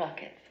life of the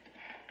Crockett's.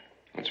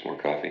 Want some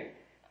more coffee?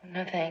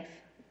 No, thanks.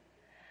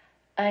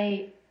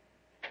 I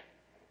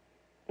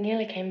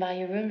nearly came by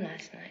your room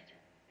last night.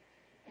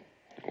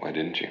 Why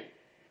didn't you?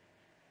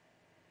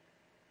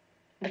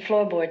 The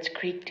floorboards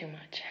creak too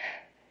much.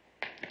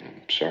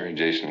 I'm sorry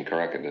Jason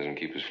Crockett doesn't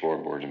keep his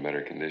floorboards in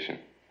better condition.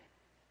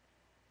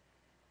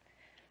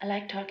 I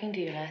liked talking to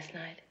you last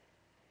night.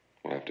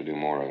 We'll have to do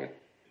more of it.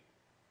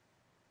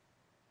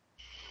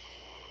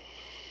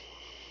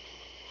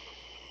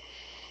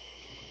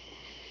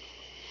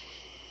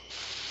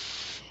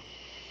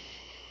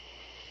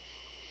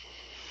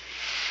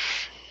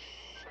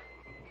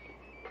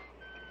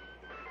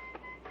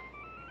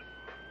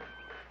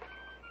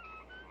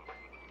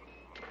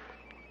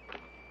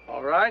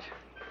 All right.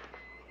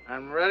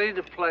 I'm ready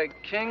to play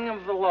king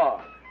of the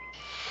log.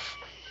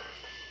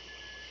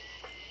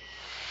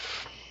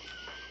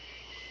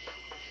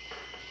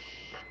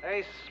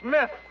 Hey,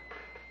 Smith.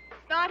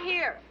 Not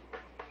here.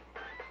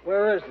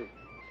 Where is he?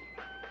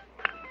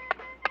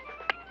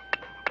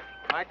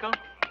 Michael,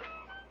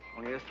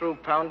 when you're through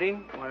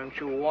pounding, why don't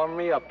you warm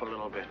me up a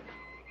little bit?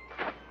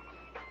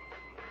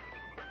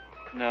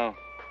 No.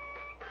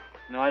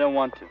 No, I don't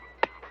want to.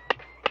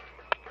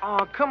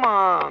 Oh, come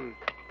on.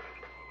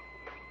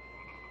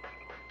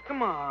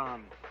 Come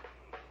on.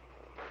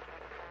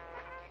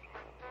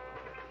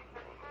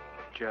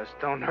 Just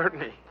don't hurt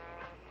me.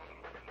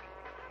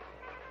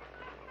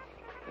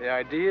 The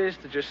idea is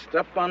to just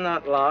step on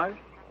that log,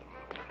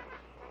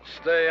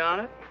 stay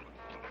on it,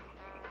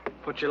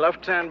 put your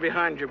left hand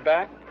behind your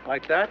back,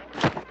 like that,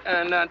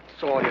 and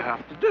that's all you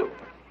have to do.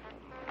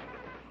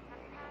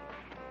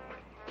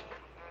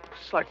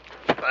 Just like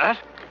that.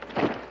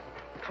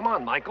 Come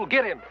on, Michael,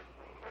 get him.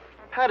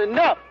 Had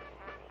enough.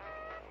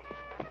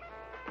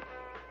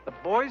 The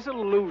boy's a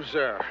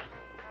loser.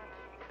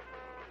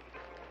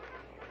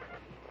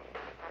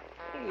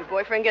 Did your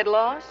boyfriend get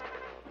lost?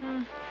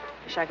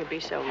 Wish I could be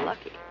so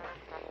lucky.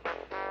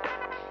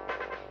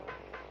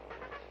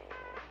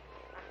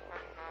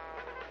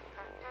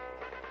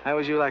 How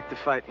would you like to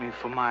fight me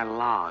for my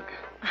log?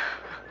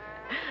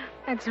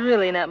 That's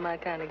really not my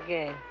kind of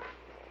game.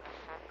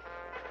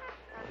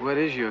 What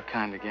is your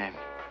kind of game?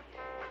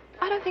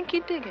 I don't think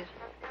you'd dig it.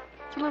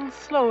 It's a little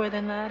slower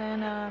than that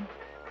and,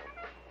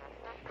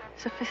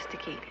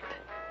 sophisticated.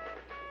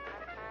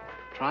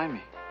 Try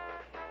me.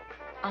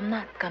 I'm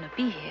not gonna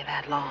be here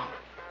that long.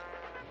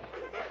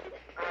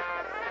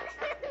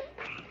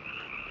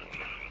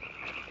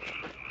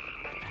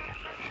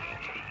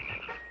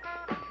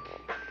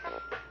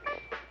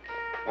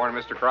 Morning,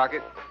 Mr.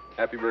 Crockett.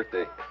 Happy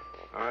birthday.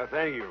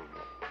 Thank you.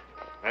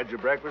 Had your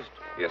breakfast?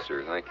 Yes,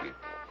 sir. Thank you.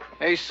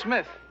 Hey,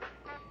 Smith.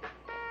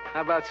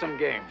 How about some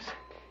games?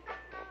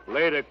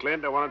 Later,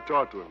 Clint. I want to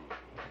talk to him.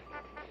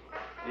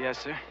 Yes,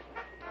 sir.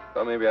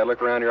 Thought maybe I'd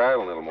look around your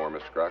island a little more,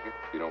 Mr. Crockett,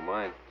 if you don't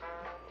mind.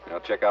 I'll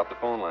check out the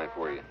phone line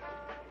for you.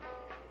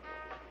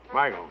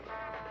 Michael,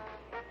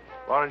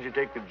 why don't you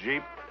take the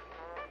Jeep?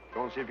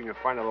 Go and see if you can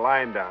find a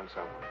line down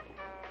somewhere.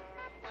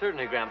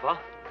 Certainly, Grandpa.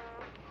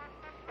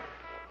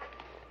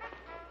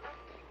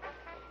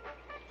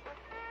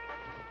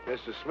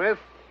 Mr. Smith,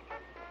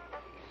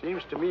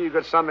 seems to me you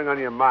got something on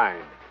your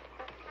mind.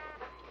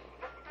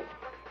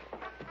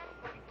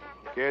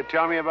 Care to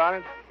tell me about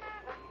it?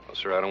 Well,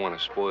 sir, I don't want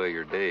to spoil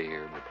your day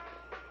here, but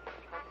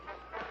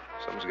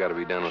something's got to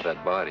be done with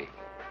that body.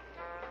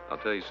 I'll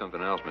tell you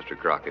something else, Mr.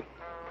 Crockett.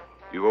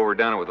 You've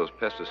overdone it with those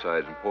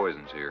pesticides and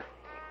poisons here.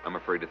 I'm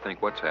afraid to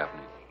think what's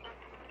happening.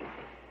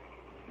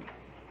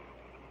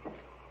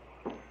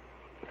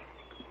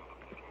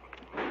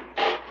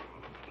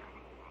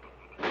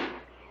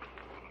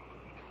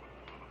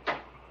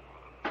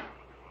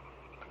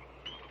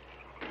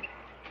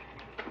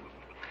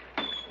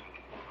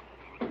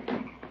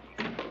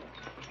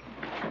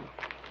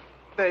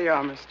 There you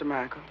are, Mr.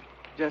 Michael,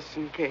 just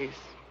in case.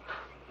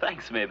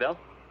 Thanks, Maybelle.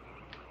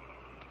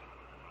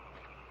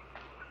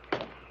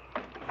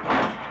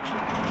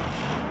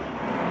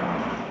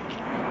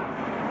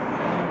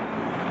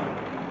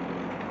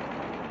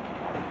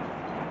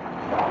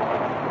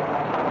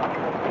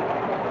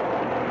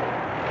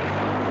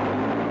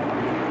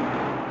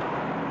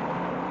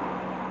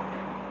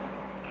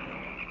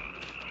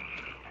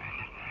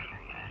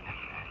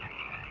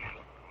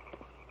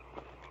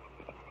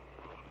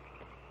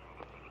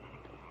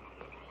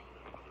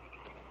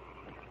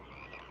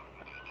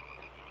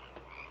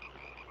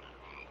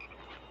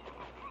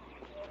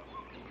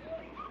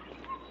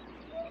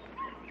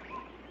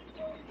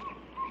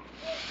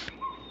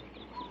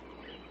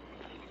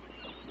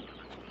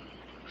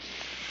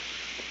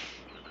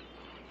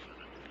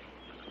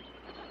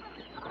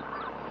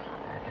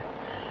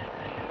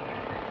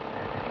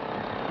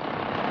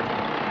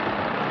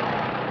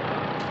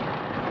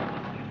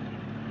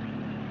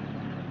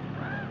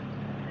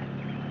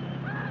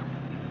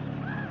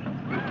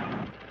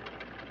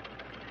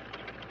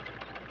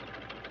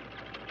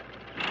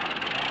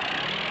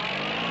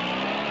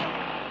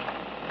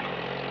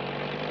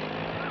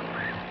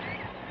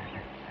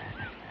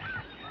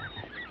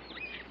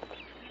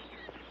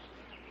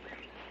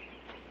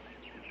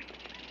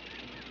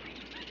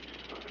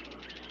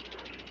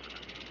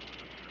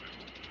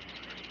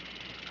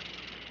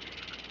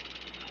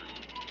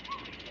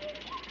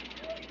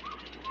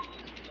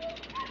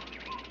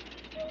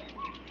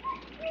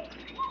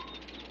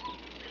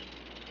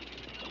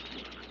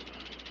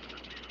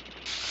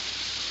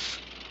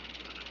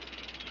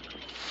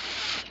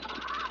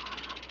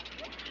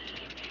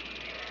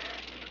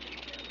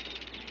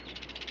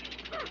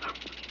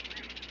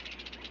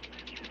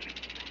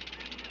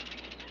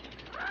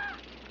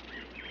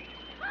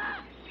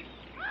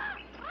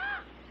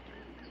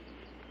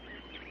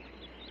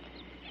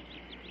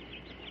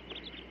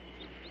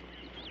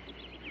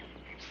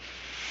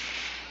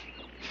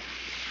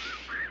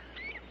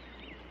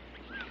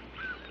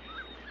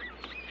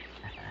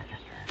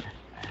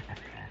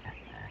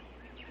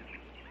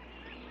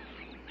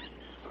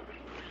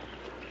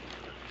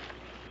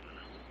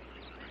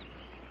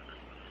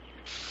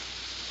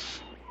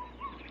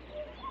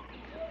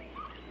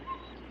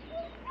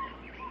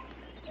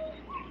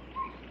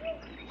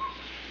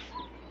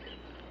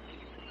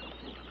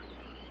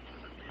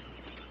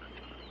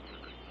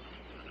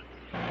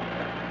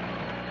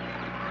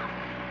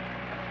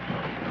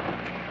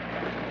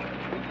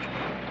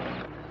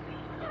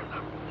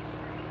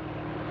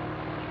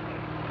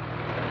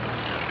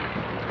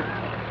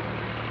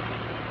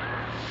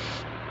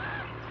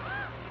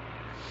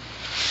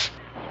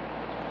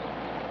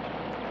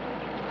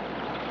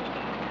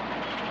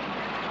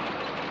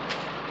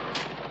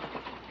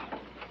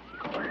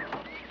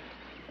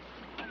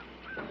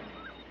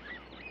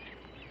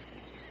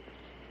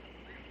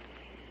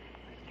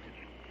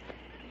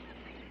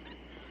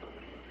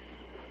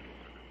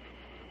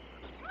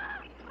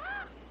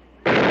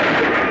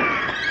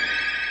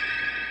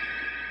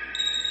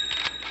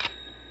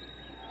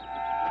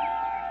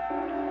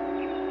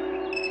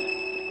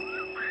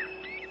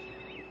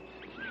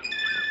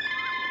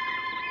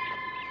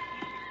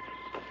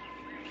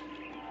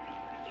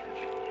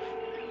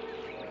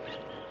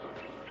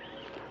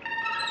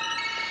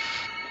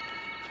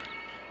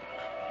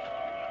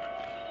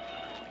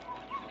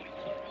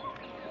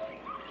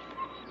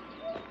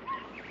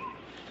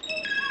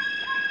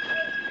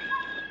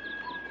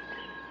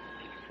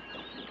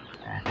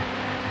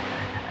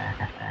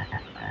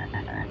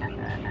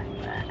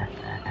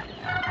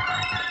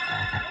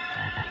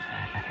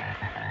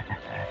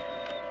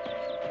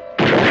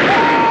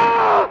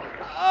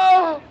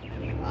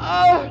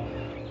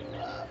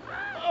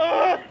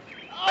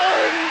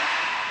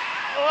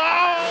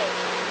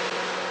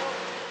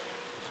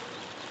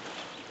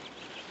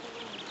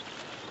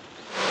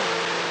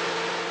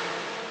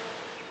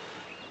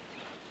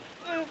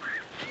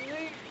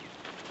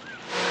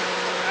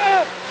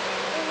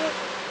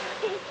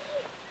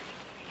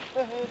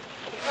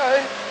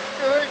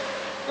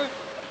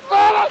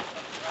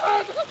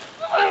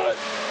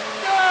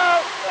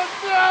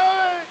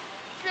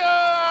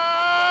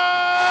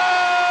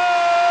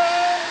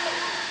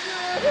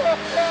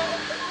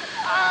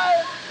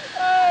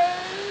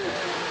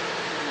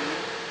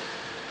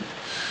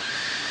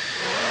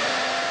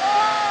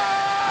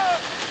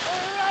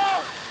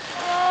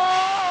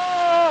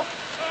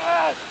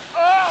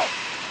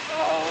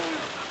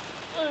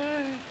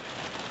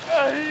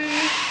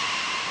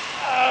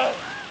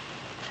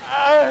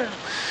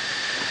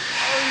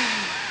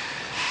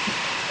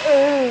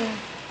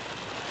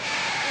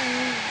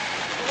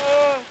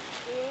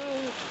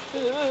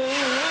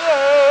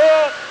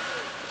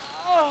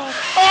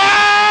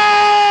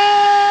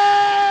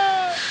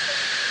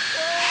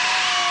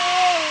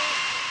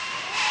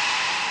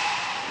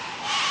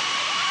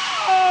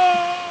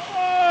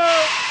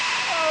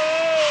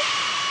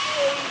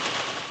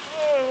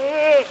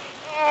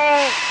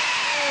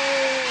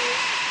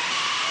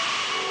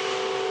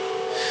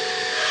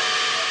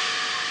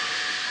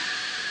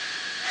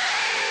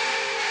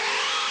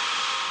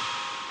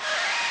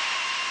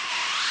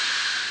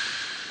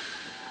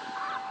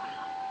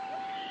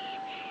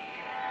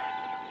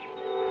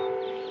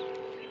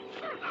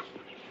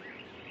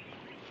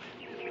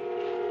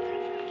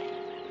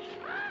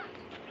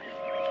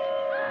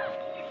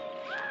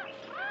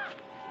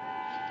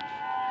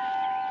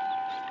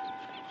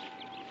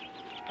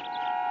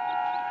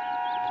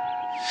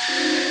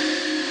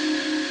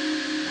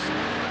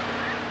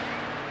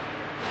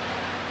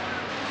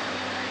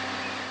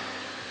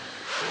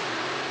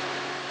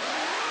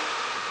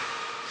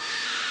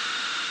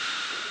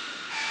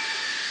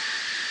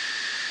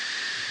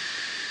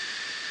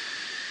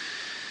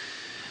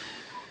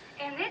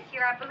 And this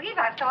year, I believe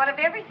I've thought of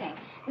everything.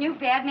 New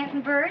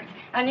badminton birds,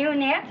 a new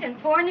net, and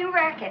 4 new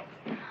rackets.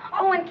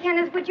 Oh, and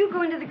Kenneth, would you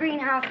go into the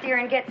greenhouse, dear,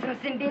 and get some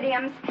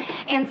cymbidiums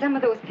and some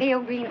of those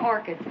pale green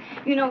orchids?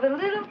 You know, the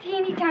little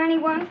teeny tiny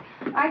ones?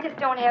 I just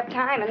don't have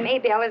time, and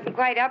maybe I wasn't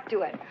quite up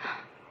to it.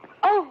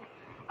 Oh,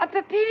 a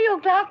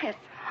papilio glaucus.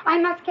 I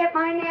must get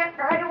my net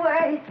right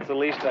away. It's the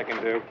least I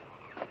can do.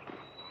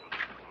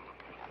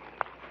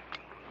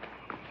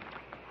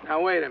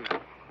 Now, wait a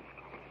minute.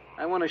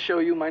 I want to show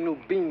you my new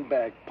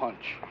beanbag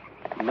punch.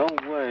 No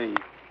way.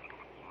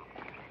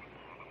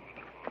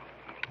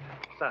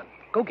 Son,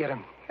 go get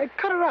him. Hey,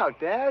 cut her out,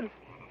 Dad.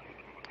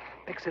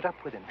 Mix it up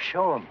with him.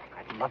 Show him.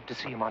 I'd love to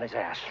see him on his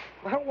ass.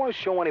 I don't want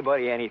to show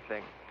anybody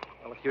anything.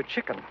 Well, if you're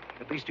chicken,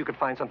 at least you could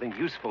find something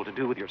useful to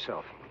do with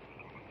yourself.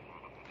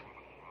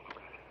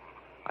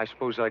 I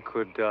suppose I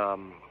could,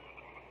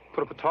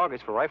 put up the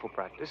targets for rifle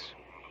practice.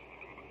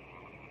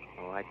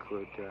 Or I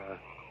could,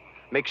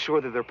 make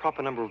sure that there are a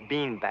proper number of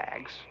bean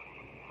bags.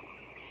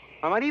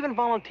 I might even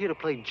volunteer to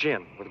play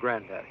gin with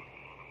Granddaddy.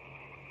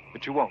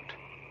 But you won't.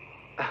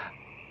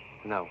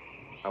 No,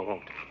 I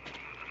won't.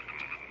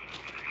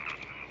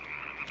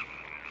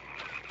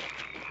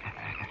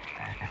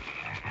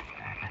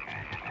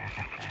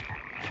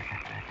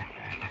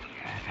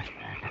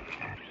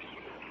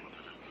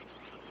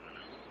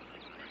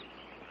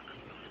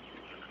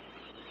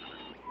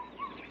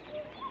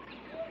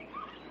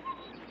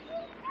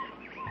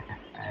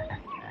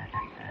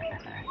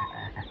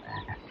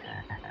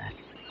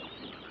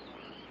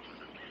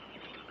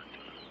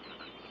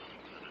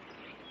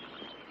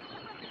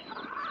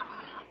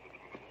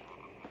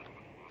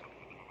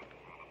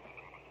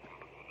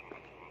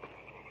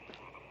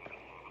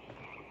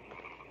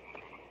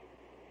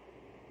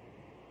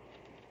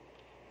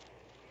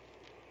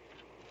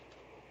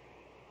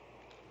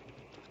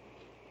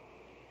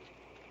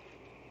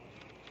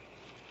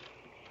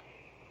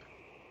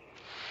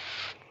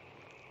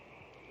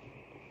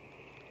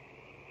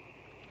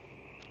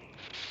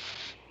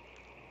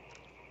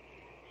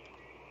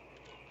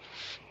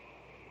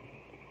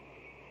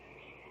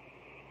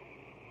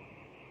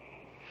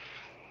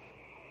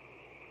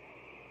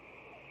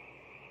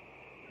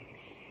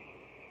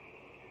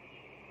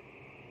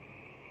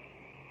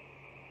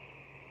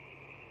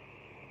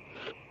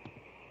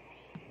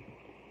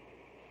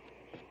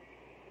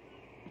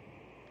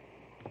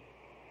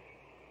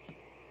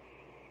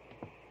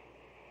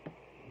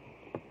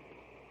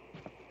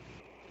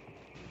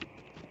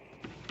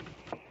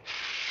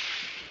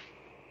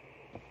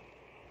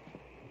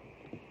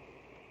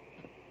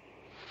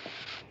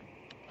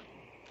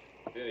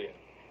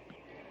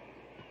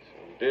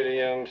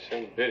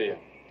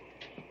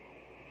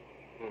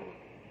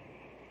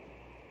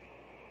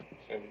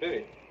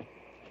 Cymbidium.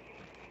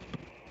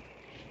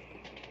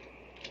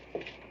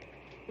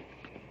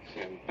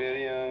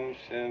 Cymbidium.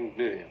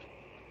 Cymbidium.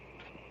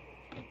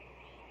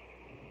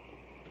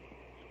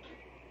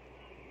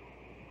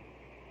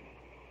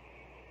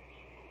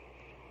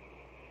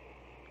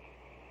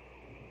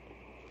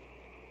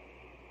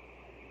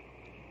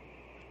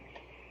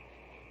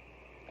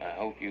 I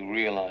hope you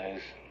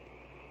realize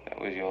that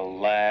was your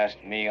last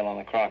meal on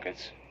the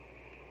Crockett's.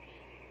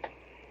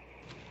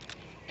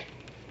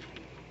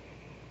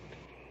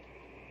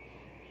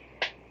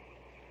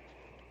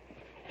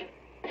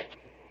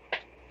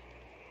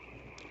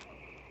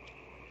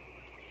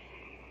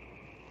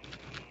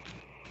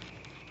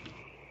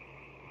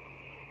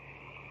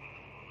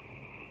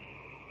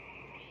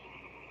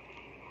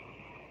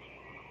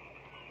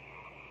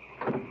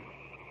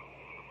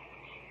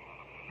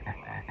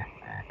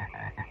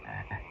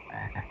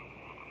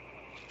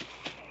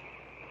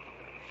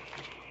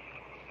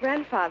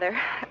 Grandfather,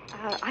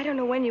 I don't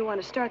know when you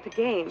want to start the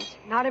games.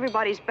 Not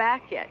everybody's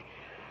back yet.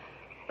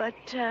 But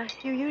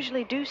you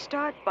usually do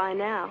start by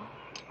now.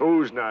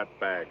 Who's not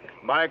back?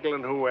 Michael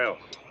and who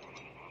else?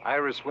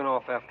 Iris went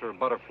off after a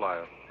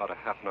butterfly about a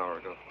half an hour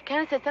ago.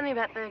 Kenneth said something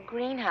about the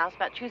greenhouse,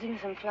 about choosing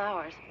some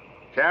flowers.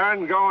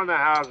 Karen, go in the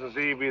house and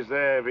see if he's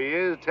there. If he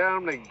is, tell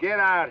him to get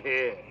out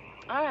here.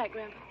 All right,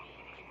 Grandpa.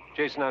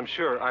 Jason, I'm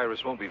sure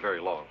Iris won't be very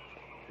long.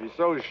 If you're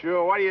so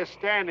sure, what are you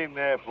standing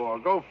there for?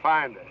 Go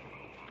find her.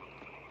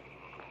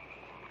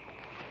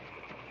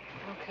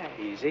 Okay.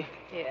 Easy.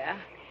 Yeah.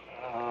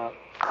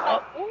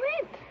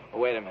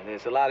 Wait a minute.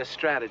 There's a lot of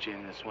strategy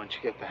in this once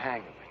you get the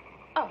hang of it.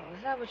 Oh,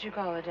 is that what you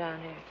call it down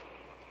here?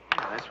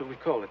 Yeah, that's what we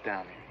call it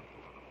down here.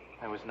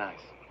 That was nice.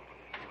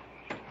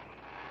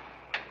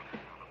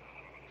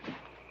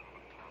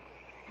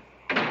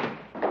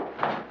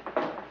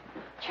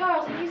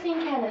 Charles, have you seen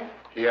Kenneth?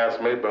 He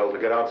asked Maybelle to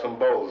get out some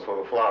bowls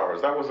for the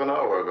flowers. That was an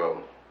hour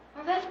ago.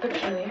 Well, that's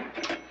peculiar.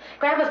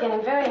 Grandpa's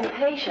getting very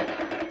impatient.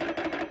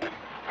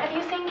 Have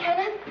you seen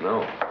Kenneth?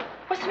 No.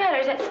 What's the matter?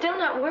 Is it still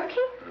not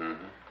working?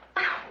 Mm-hmm.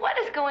 What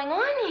is going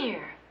on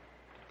here?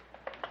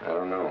 I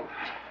don't know.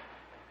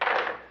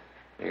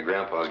 Your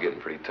grandpa's getting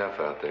pretty tough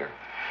out there.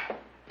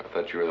 I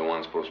thought you were the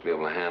one supposed to be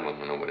able to handle him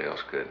when nobody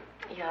else could.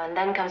 Yeah, and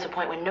then comes a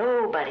point when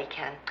nobody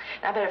can.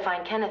 I better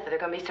find Kenneth or there are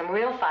going to be some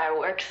real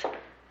fireworks.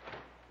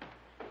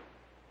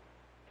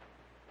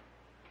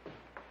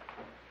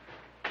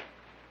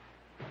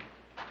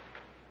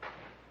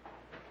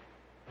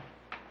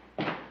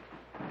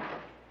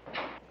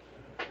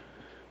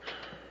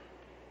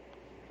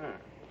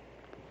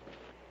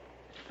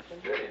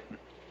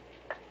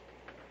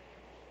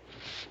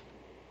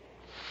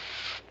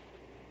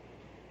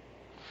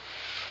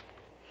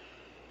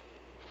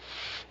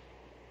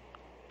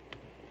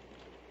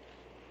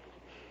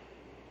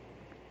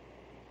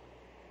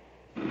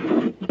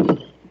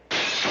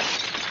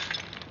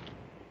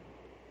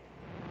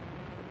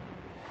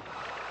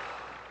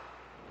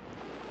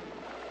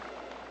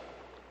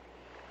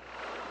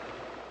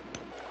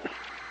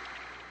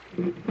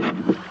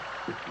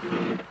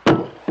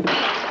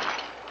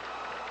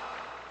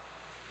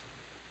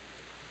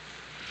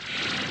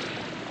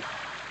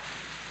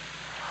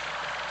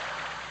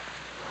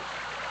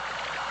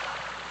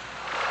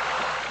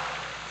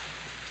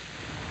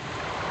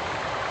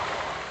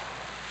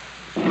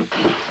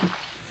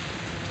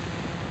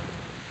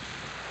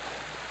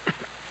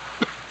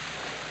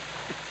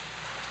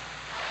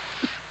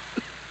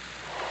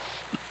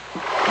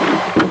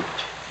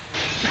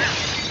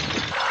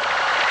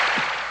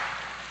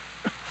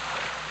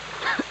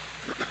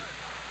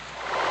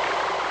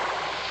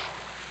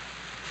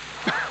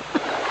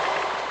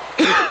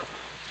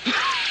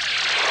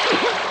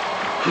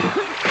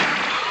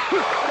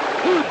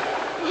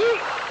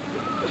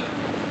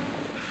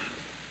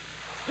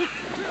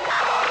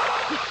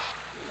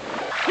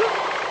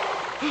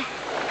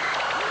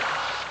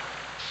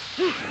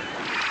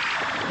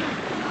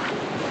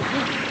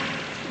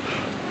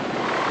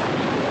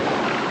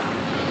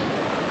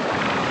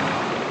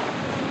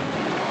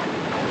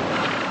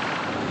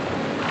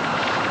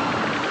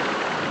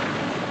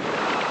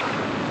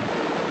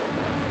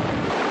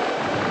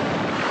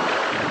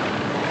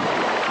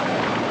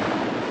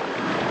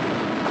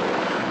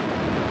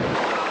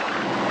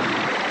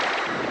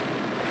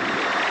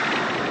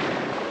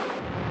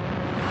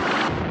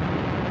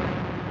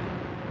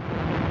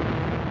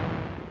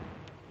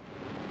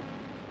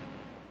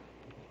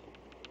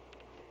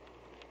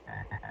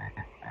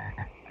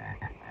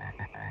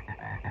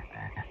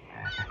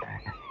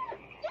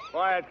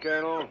 Quiet,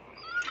 Colonel.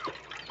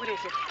 What is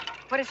it?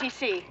 What does he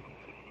see?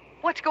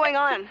 What's going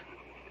on?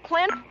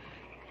 Clint?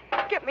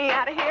 Get me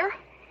out of here.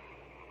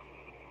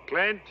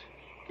 Clint,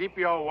 keep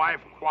your wife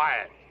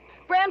quiet.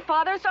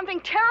 Grandfather, something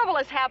terrible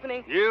is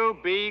happening. You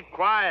be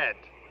quiet.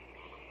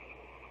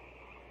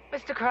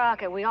 Mr.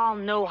 Crockett, we all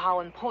know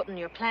how important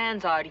your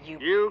plans are to you.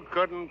 You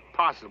couldn't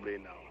possibly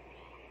know.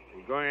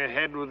 We're going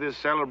ahead with this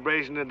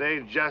celebration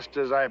today just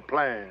as I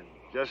planned,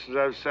 just as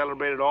I've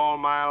celebrated all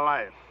my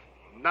life.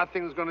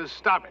 Nothing's going to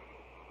stop it.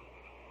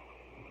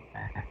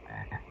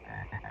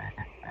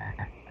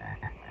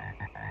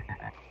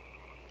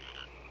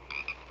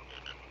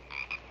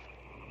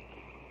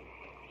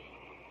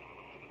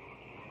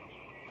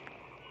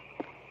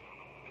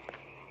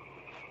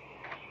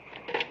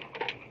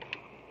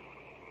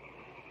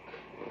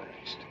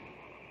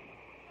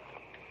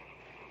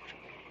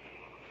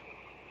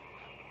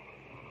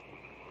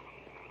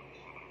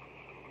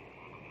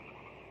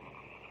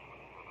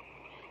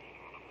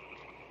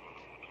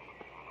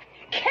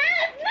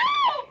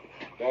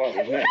 Oh,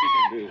 there's nothing you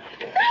can do.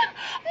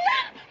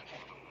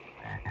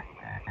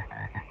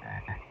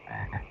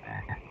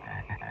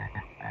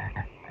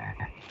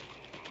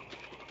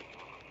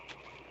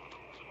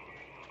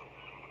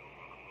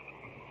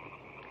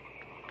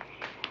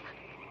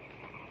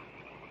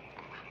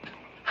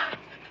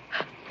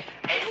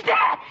 He's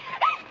dead!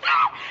 He's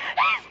dead!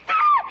 He's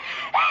dead!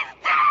 He's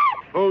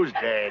dead! Who's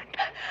dead?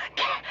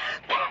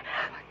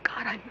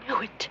 God, I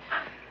knew it.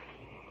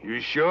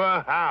 You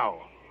sure?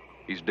 How?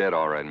 He's dead,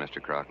 all right,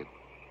 Mr. Crockett.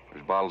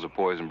 There's bottles of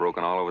poison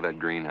broken all over that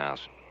greenhouse.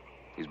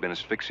 He's been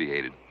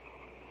asphyxiated.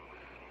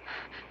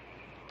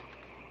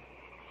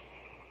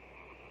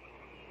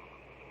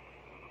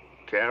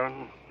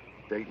 Karen,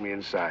 take me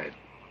inside.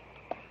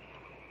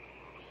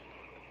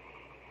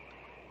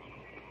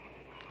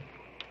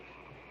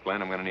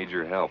 plan, I'm going to need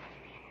your help.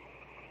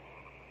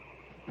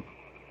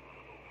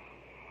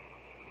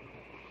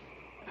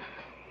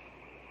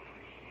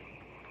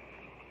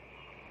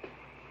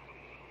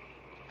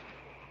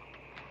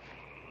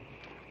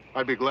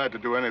 I'd be glad to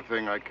do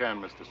anything I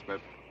can, Mr.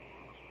 Smith.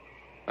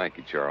 Thank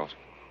you, Charles.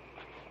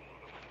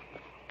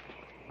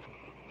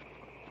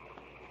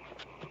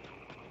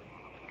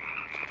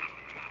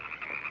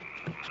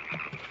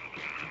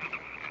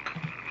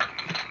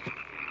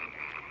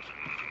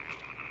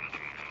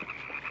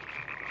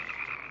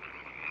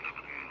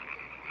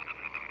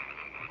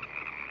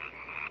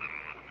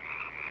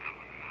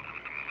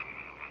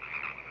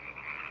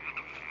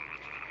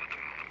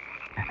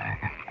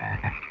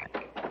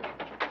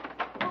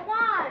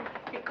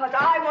 Because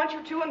I want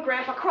you to and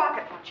Grandpa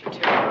Crockett wants you to.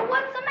 Well,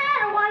 what's the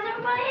matter? Why is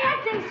everybody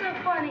acting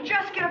so funny?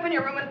 Just get up in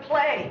your room and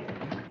play.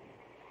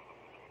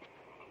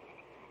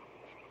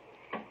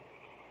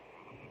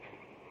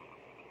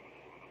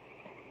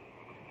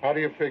 How do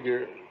you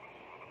figure?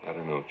 I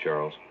don't know,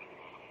 Charles.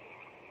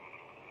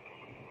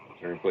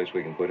 Is there any place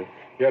we can put it?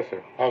 Yes,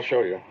 sir. I'll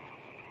show you.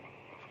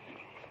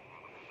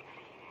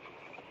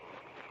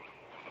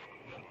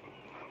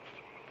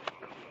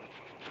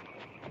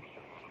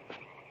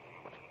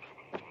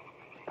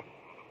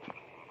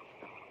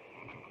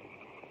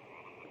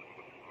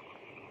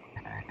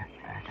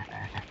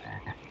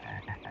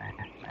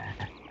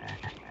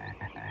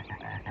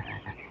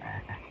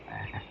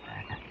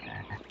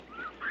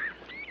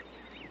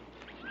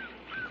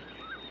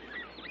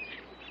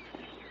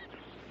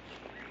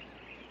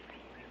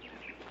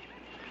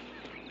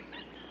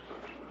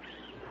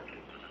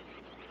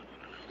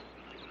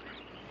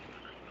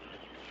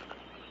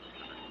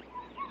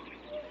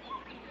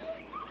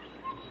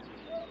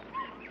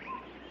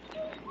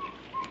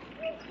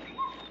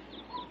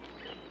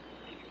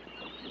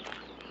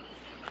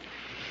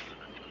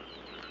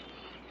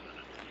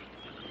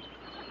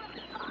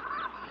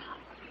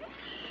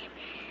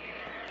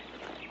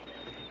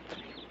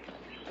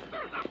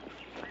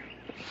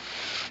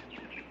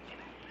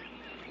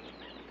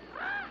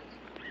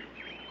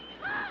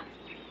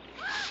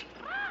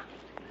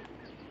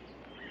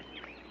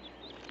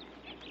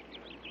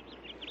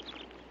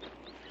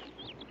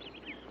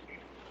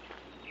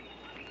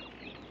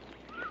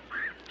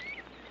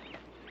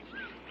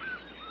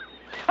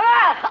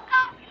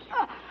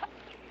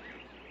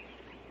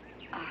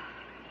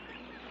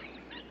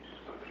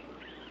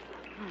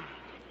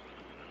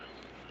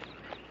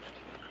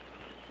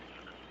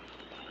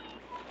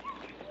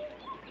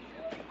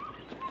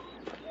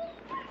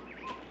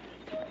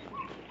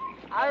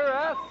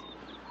 Iris!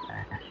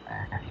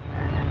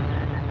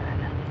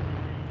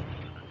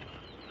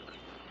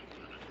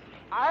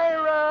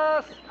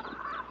 Iris!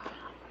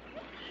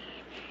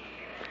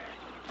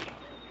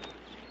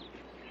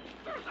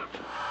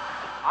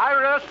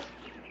 Iris!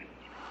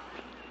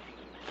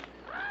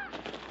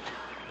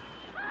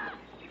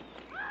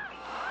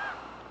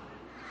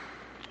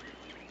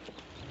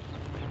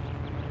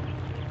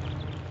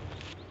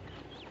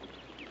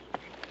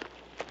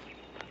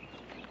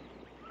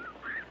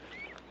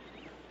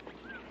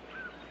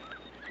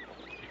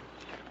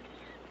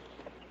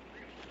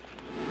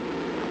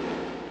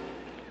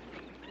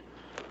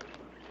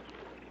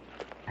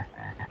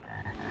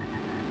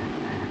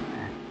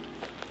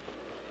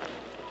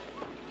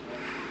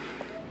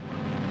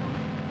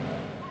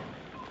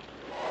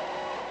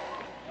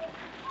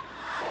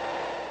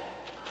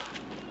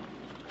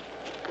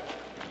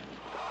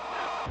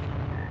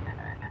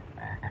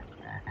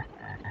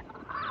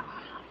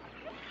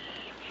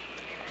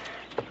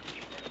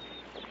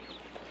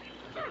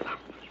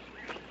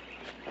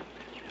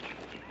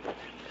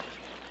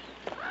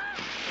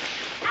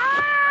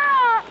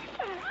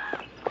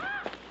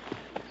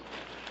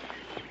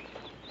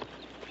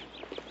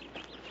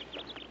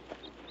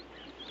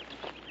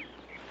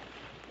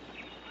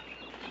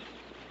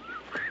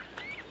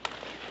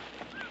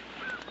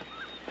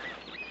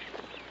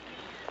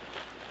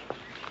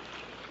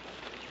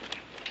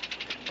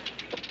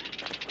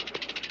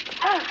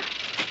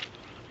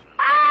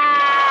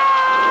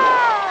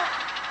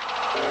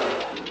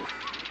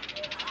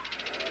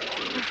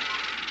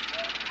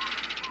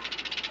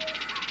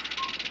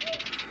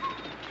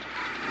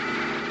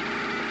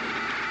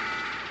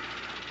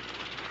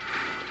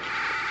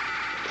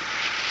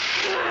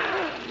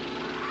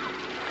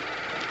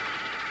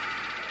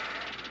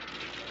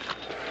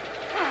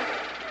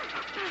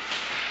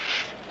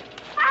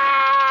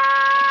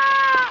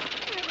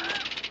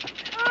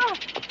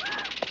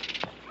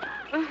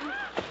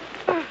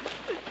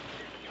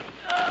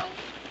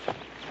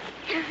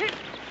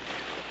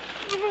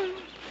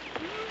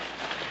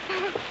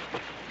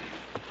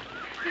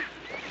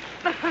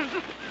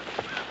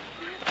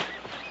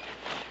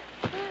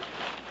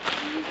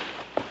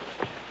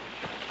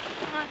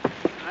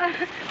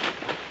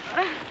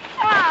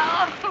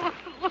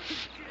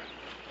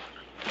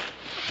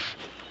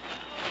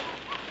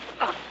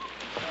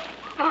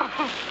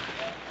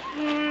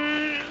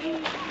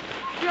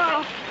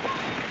 No.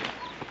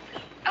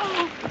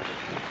 Oh,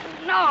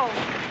 no.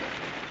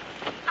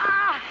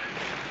 Ah.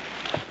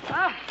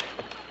 Ah.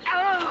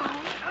 Oh.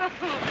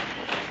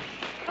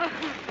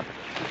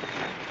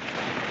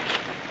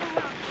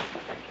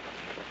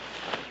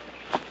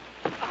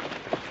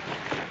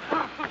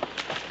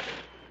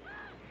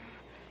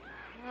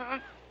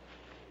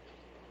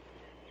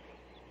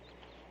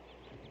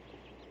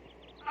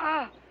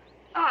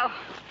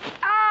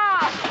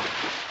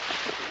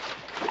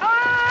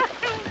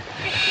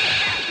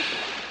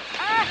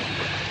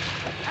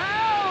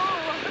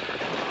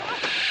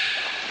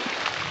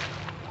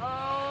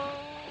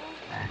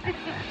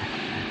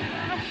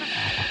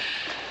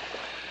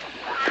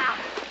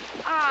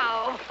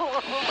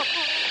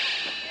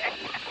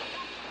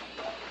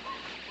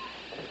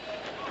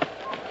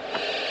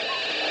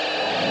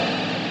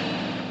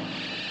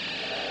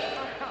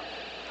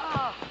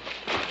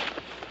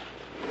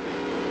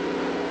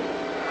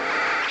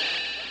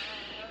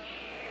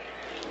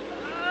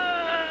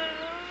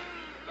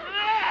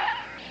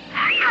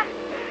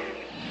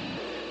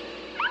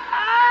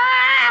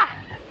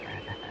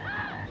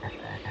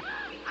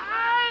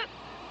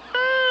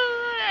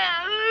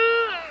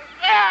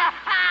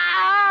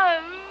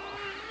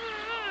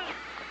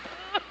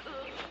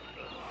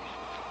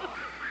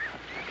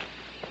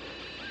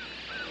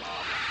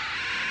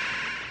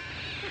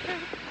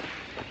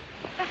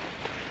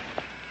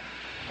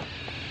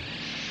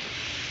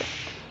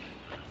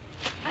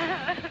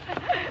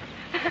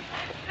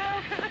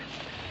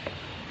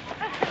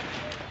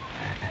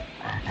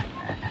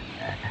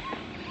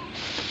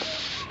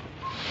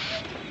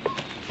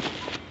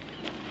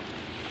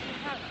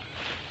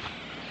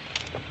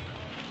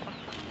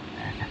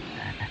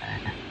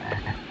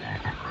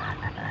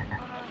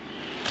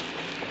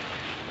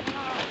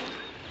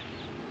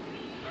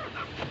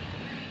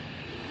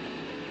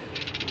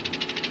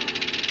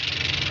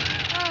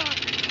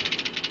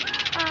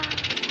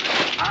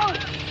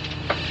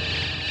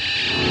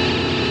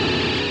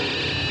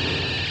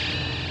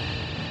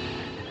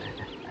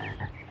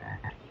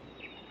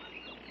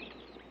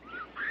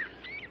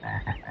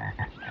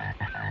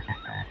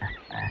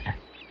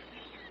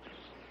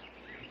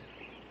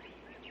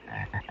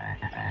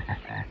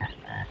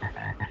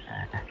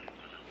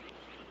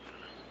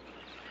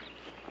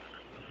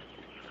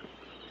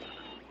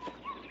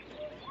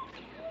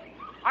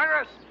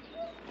 Iris!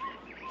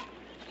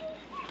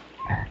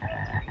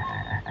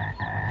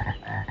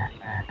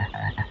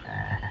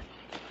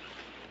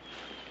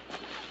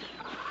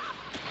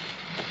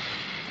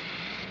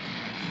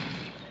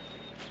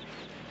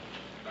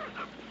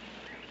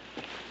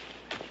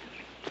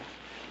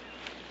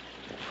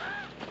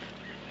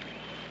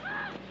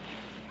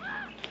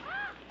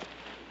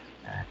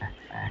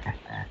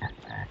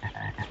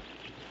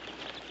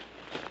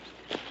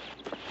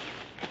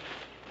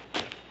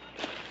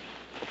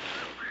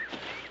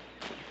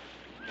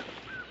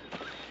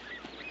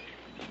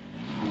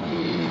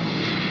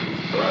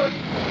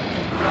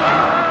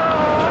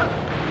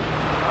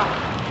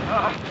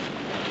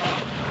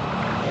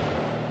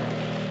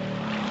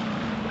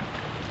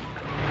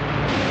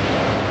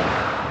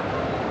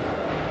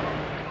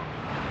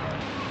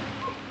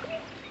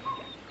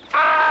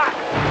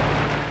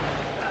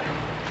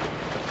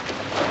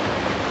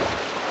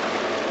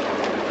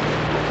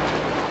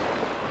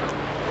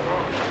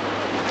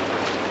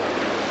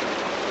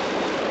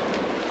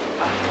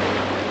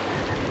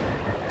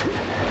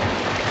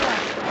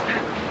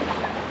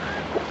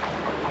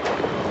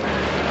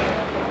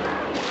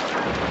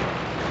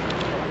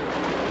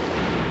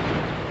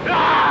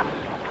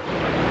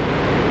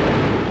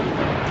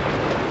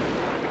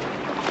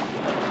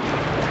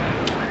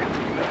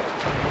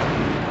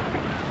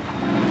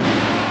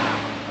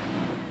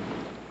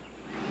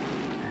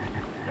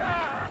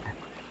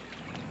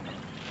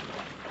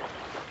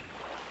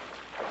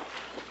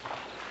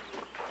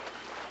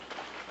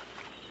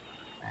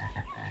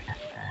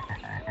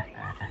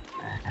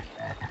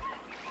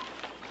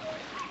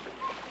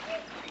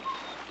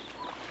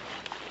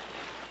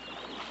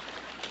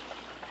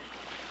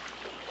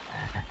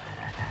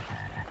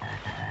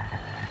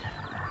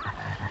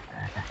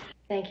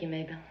 Thank you,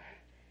 Mabel.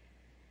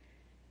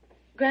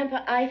 Grandpa,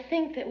 I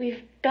think that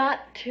we've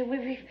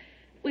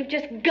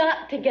just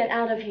got to get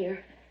out of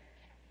here.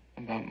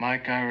 About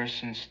Mike,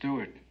 Iris, and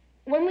Stewart.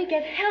 When we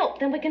get help,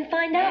 then we can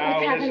find out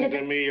what's Now happened listen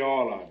to me,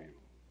 all of you.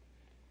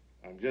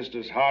 I'm just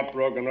as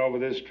heartbroken over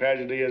this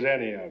tragedy as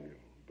any of you.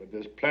 But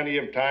there's plenty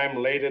of time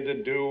later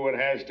to do what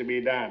has to be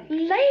done.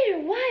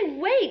 Later? Why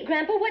wait,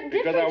 Grandpa? What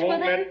difference Because I won't will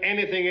that... let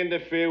anything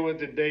interfere with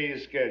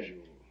today's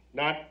schedule.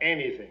 Not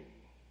anything.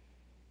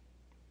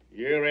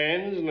 Year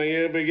ends and the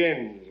year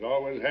begins. It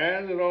always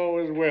has, it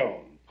always will.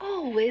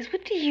 Always?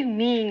 What do you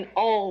mean,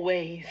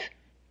 always?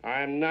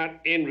 I'm not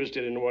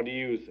interested in what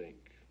you think.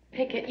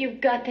 Pickett, you've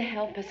got to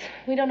help us.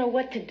 We don't know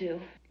what to do.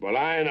 Well,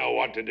 I know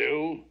what to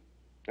do,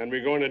 and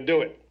we're going to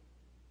do it.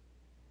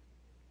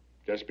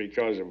 Just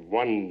because of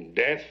one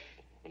death,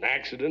 an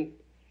accident,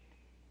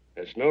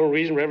 there's no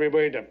reason for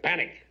everybody to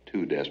panic.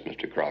 2 deaths,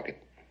 Mr.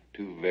 Crockett.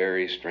 2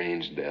 very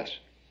strange deaths.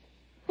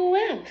 Who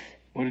else?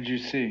 What did you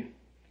see?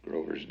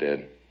 Grover's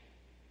dead.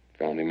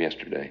 Found him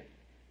yesterday.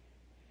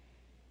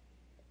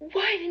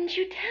 Why didn't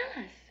you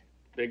tell us?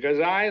 Because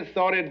I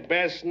thought it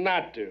best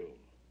not to.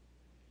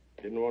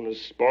 Didn't want to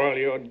spoil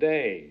your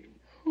day.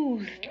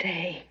 Whose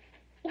day?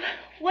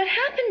 What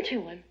happened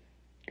to him?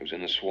 He was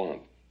in the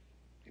swamp.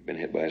 He'd been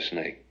hit by a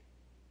snake.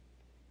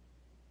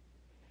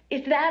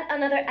 Is that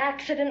another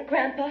accident,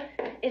 Grandpa?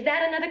 Is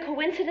that another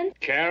coincidence?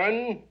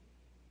 Karen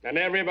and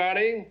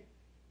everybody,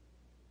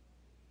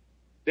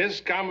 this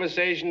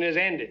conversation is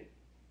ended.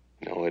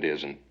 No, it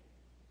isn't.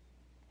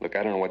 Look,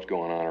 I don't know what's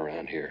going on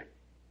around here,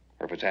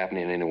 or if it's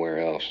happening anywhere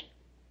else.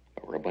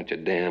 But we're a bunch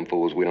of damn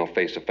fools. We don't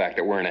face the fact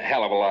that we're in a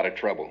hell of a lot of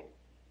trouble.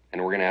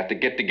 And we're gonna have to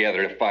get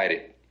together to fight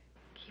it.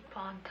 Keep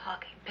on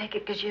talking,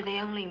 Beckett, because you're the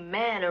only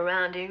man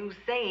around here who's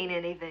saying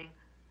anything.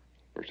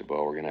 First of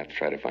all, we're gonna have to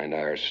try to find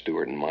Iris,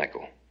 Stewart, and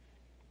Michael.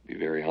 Be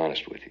very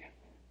honest with you.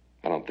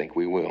 I don't think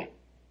we will.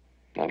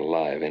 Not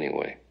alive,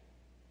 anyway.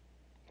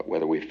 But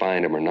whether we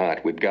find them or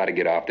not, we've got to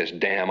get off this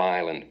damn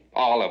island.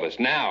 All of us,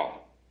 now.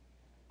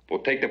 We'll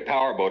take the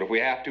powerboat. If we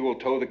have to, we'll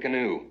tow the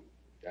canoe.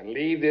 And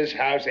leave this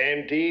house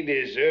empty,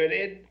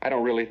 deserted? I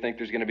don't really think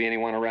there's going to be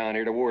anyone around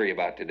here to worry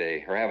about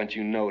today. Or haven't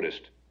you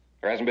noticed?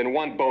 There hasn't been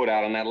one boat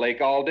out on that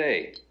lake all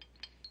day.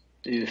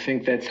 Do you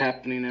think that's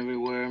happening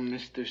everywhere,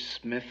 Mr.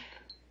 Smith?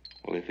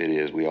 Well, if it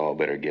is, we all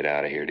better get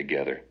out of here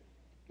together.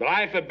 But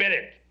I forbid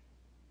it.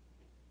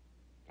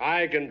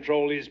 I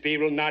control these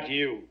people, not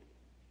you.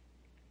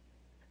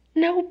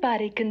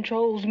 Nobody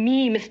controls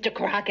me, Mr.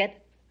 Crockett.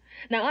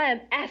 Now, I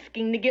am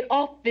asking to get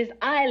off this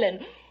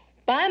island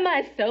by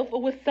myself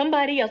or with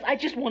somebody else. I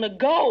just want to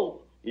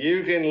go.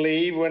 You can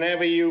leave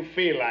whenever you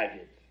feel like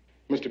it.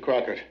 Mr.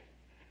 Crockett,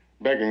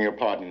 begging your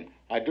pardon,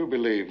 I do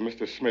believe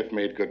Mr. Smith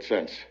made good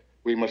sense.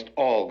 We must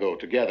all go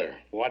together.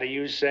 What are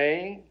you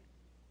saying?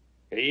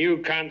 Are you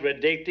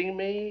contradicting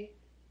me?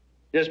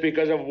 Just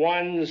because of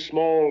one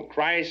small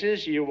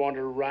crisis, you want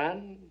to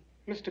run?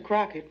 Mr.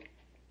 Crockett,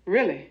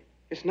 really,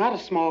 it's not a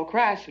small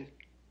crisis.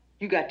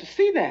 You got to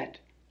see that.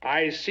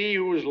 I see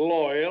who's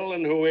loyal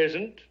and who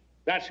isn't.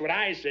 That's what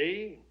I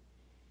see.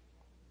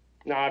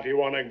 Now, if you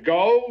want to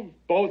go,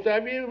 both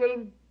of you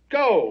will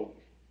go.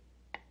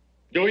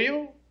 Do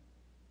you?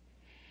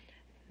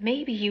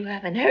 Maybe you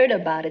haven't heard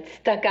about it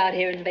stuck out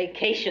here in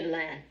vacation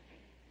land.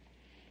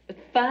 But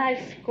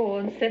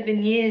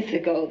 57 years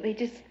ago, they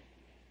just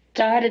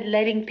started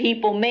letting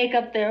people make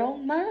up their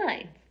own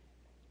minds.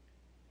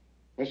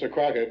 Mr.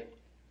 Crockett,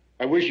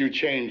 I wish you'd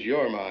change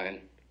your mind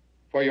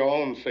for your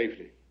own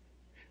safety.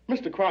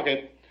 Mr.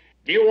 Crockett,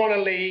 do you want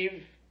to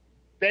leave?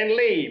 Then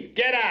leave.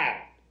 Get out.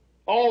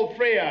 All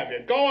three of you.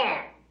 Go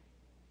on.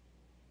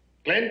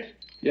 Clint?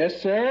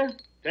 Yes, sir?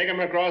 Take him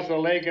across the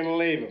lake and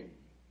leave him.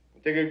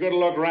 Take a good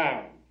look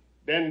round.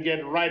 Then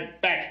get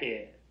right back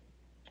here.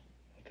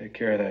 I'll take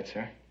care of that,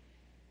 sir.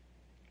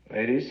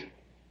 Ladies,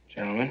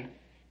 gentlemen,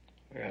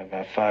 we got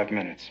about 5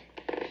 minutes.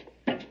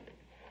 Thank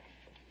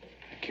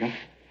you.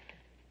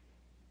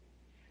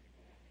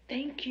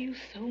 Thank you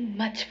so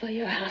much for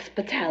your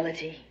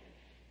hospitality.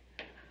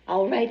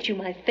 I'll write you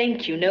my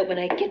thank you note when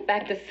I get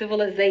back to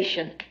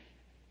civilization.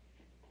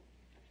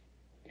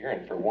 You're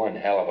in for one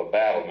hell of a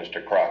battle,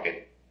 Mr.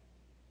 Crockett.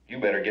 You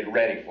better get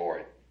ready for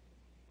it.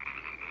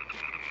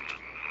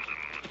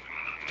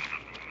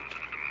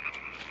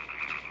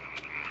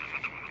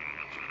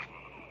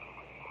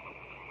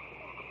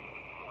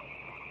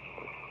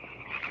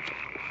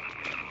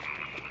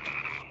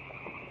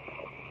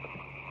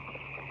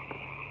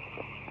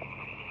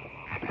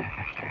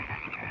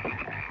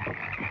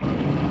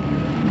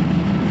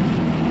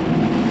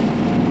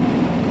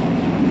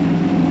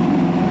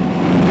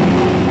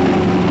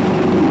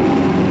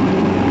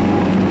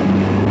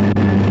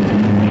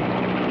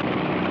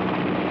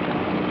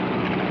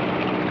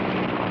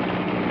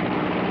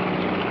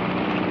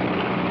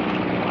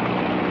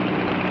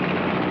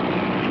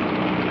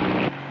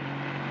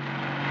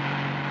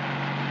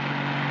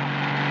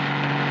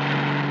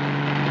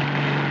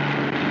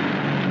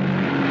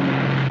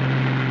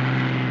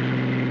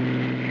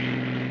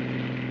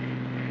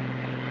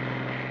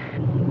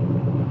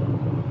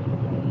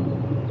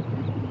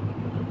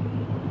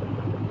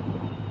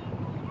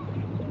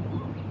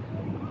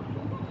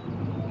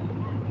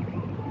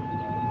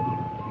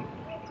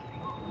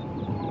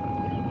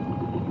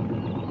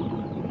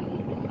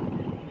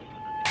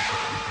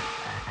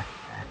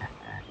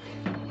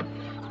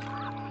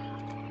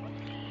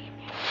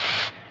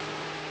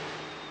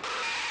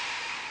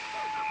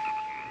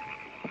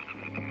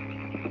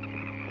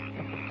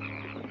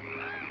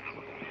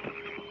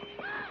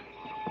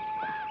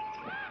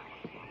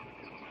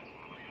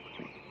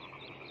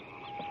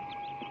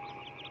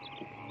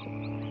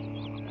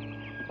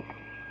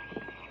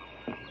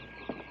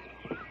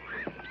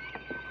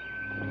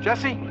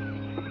 Jesse?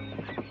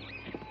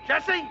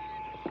 Jesse?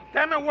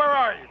 Damn it, where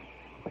are you?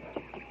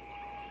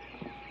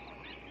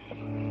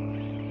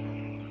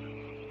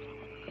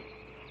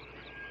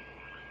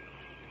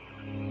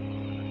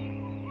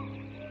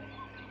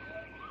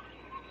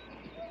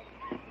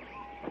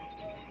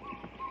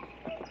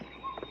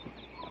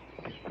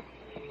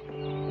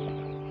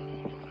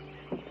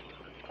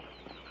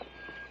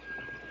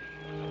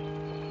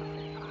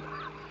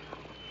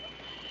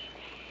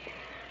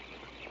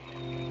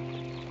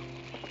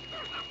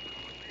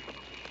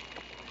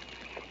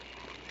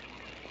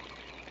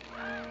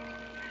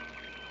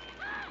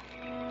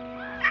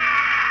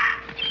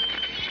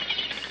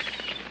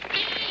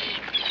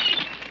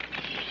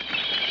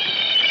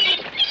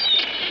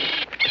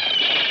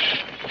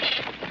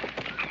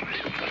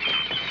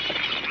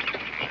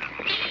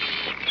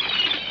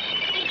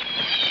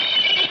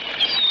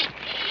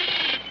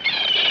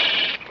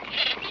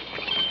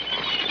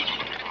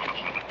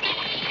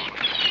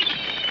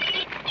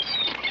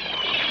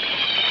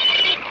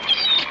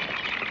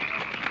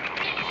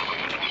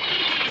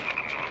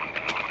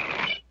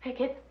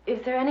 Pickett.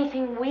 Is there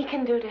anything we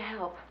can do to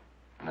help?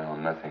 No,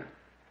 nothing.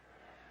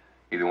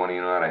 Either one of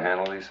you know how to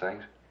handle these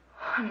things?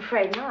 I'm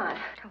afraid not.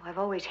 Oh, I've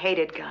always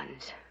hated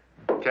guns.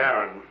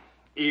 Karen,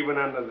 even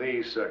under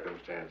these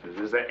circumstances,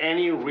 is there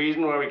any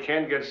reason why we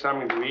can't get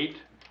something to eat?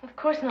 Of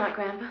course not,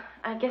 Grandpa.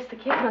 I guess the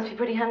kids must be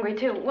pretty hungry,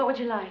 too. What would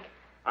you like?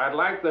 I'd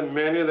like the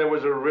menu that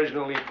was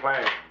originally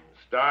planned,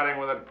 starting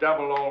with a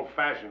double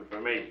old-fashioned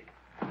for me.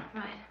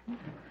 Right.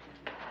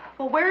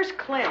 Well, where's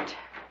Clint?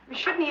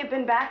 Shouldn't he have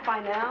been back by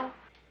now?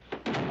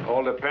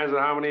 All depends on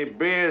how many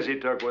beers he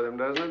took with him,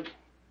 doesn't it?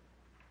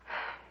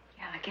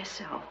 Yeah, I guess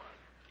so.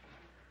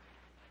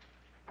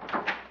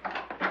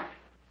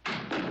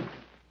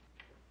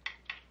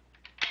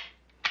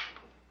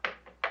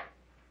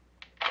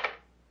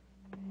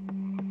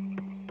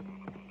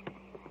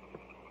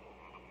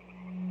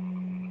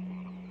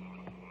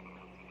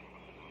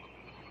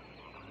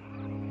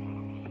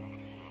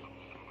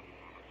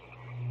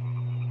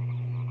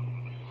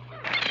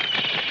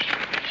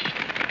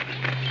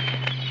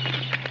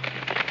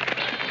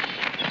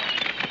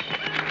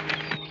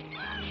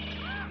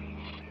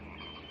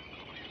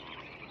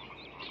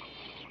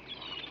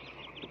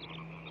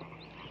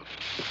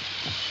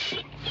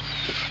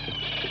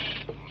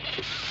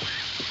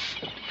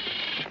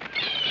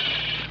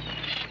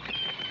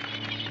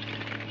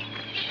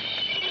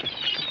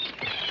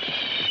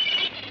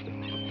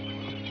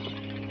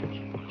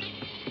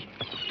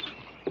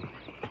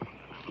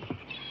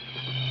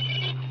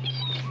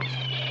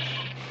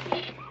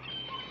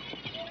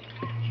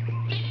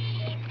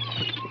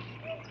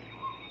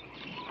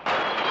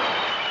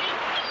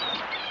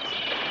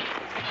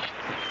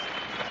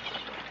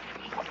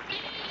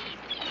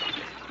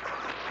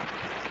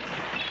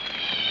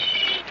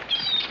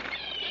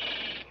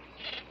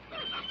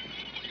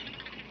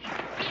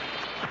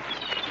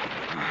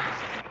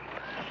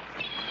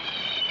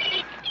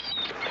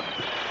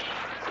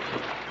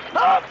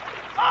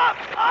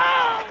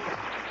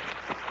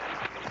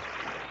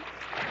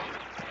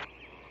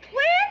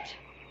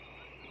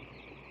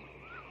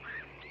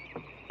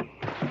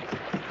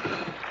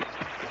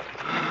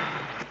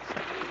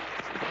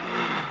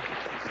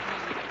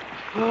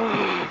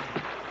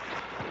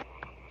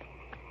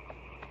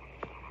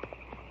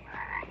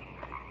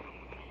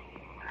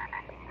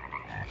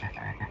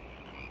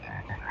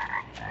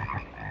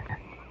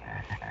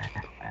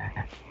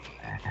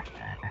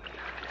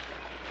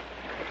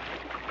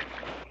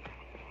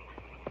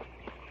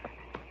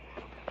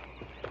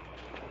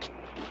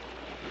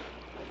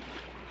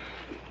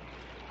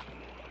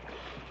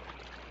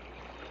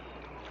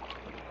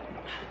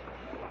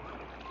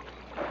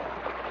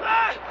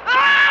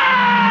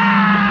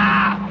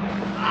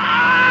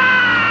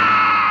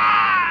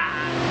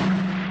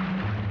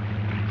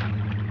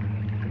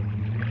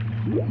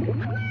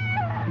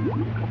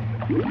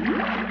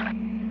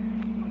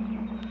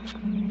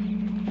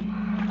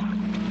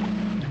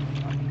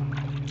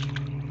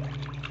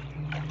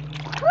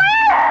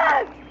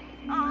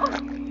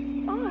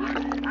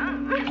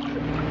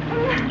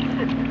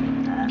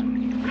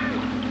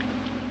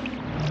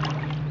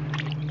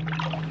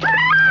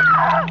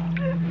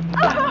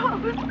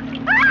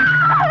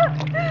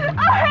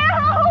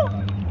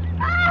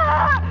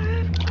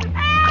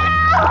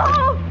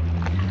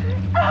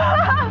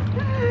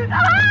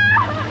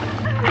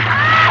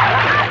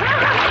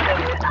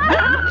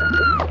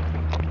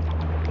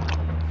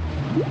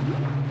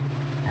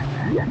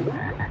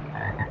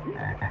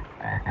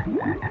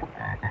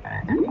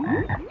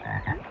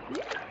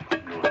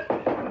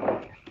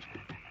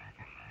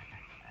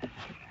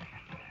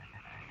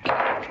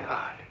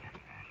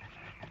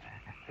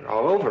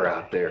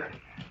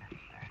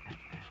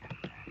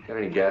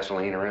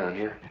 Gasoline around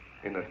here?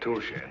 In the tool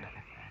shed.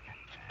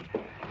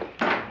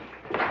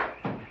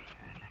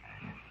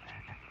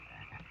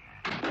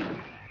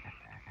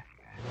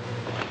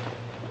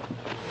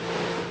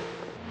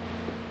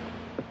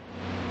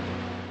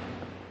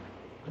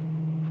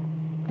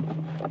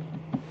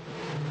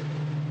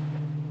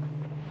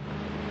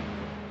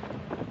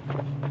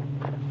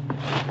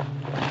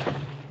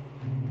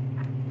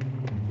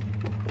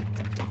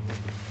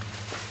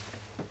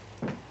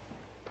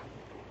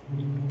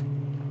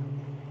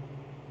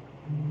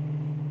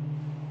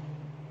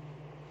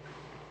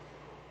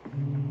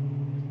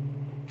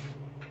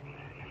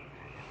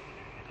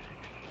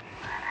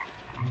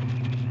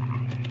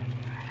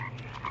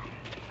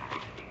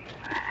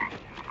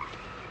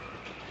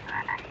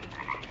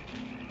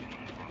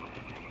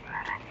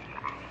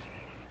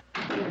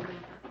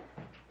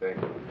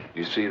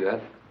 You see that?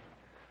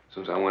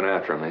 Since I went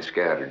after them, they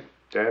scattered.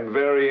 And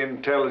very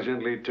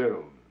intelligently,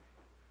 too.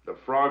 The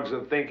frogs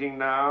are thinking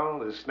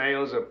now. The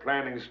snails are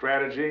planning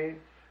strategy.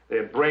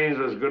 Their brains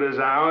as good as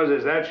ours.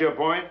 Is that your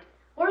point?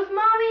 Where's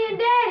Mommy and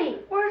Daddy?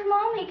 Where's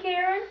Mommy,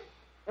 Karen?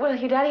 Well,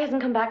 your daddy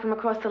hasn't come back from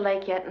across the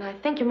lake yet, and I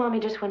think your mommy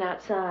just went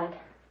outside.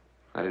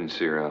 I didn't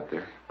see her out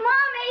there.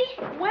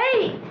 Mommy!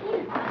 Wait!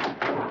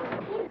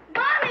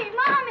 Mommy!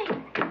 Mommy!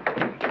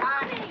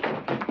 Mommy!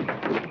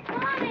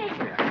 Mommy!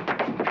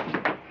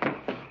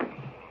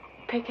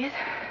 Pickett?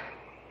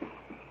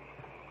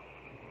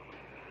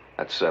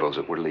 That settles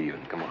it. We're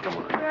leaving. Come on, come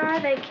on. Where are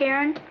they,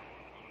 Karen?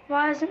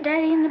 Why isn't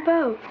Daddy in the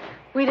boat?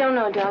 We don't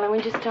know, darling.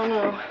 We just don't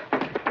know.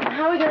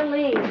 How are we going to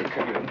leave?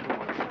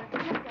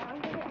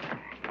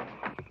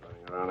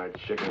 Around that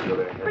chicken to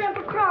their head.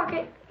 Grandpa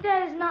Crockett,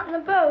 Daddy's not in the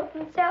boat.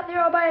 It's out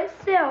there all by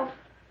itself.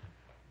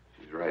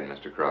 She's right,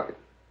 Mr. Crockett.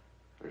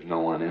 There's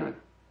no one in it.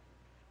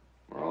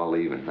 We're all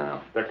leaving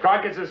now. The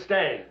Crockett's are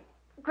staying.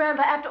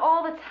 Grandpa, after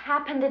all that's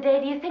happened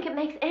today, do you think it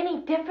makes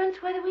any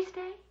difference whether we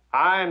stay?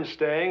 I'm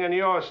staying and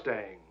you're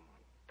staying.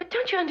 But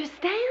don't you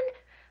understand?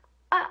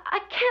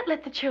 I can't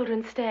let the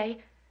children stay.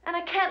 And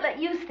I can't let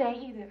you stay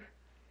either.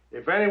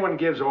 If anyone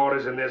gives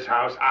orders in this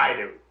house, I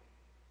do.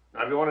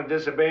 Now, if you want to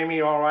disobey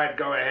me, all right,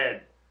 go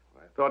ahead.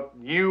 I thought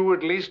you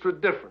at least were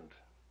different.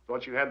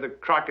 Thought you had the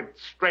Crockett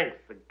strength,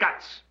 the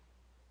guts.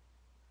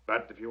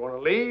 But if you want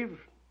to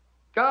leave,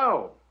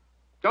 go.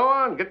 Go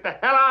on, get the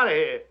hell out of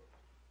here.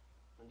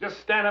 And just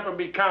stand up and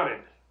be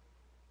counted.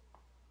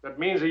 That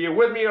means that you're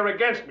with me or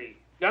against me.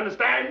 You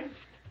understand?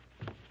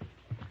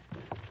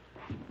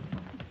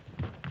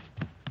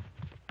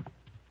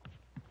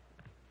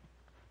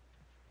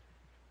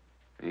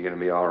 Are you going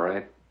to be all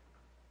right?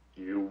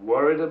 You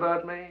worried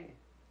about me?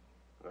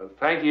 Well,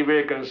 thank you for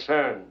your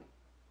concern.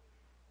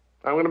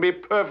 I'm going to be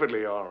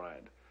perfectly all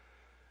right.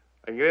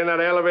 I can get in that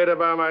elevator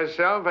by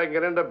myself. I can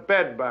get into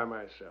bed by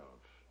myself.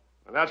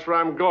 And that's where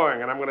I'm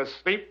going, and I'm going to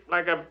sleep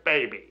like a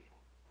baby.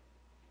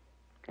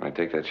 Can I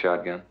take that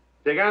shotgun?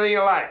 Take anything you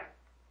like.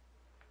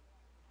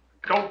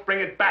 Don't bring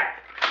it back.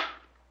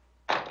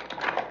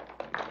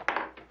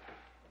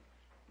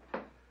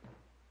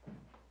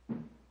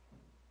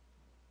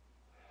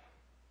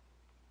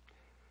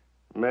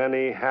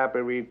 Many happy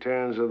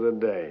returns of the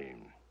day.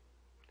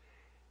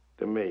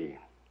 To me.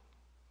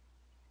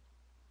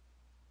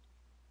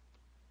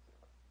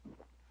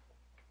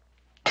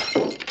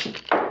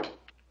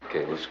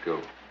 Okay, let's go.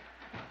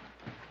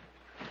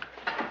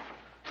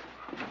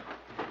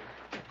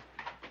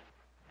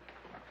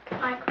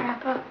 Good night,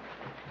 Grandpa.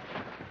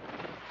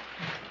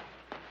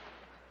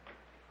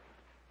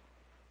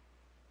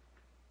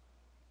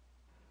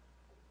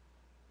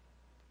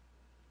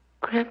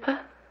 Grandpa?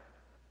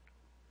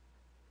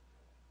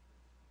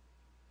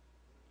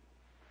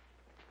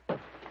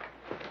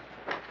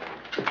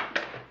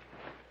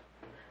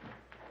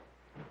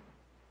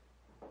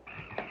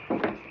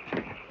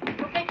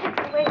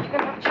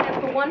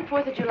 One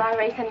 4th of July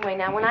race anyway.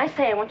 Now, when I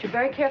say, I want you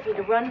very carefully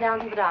to run down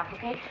to the dock,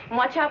 okay? And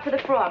watch out for the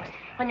frogs.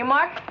 On your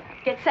mark,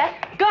 get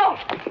set, go!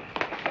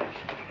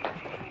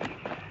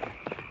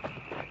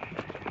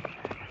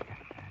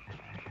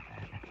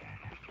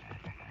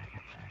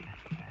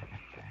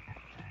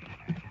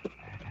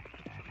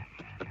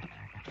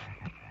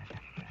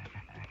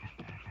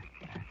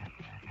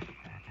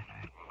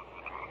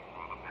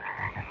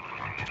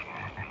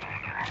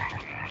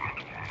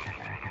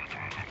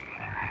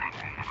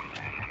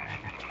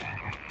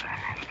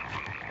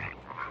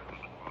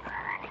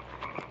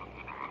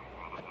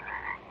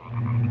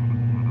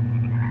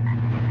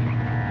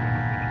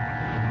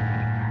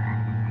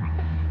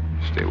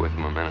 Stay with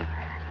him a minute.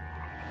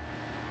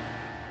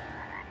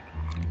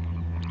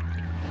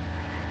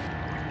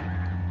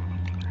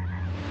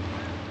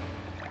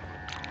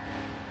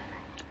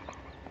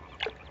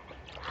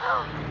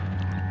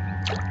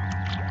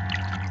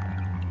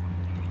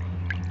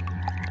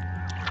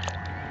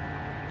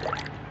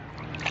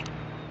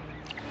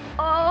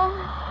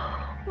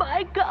 Oh,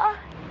 my God.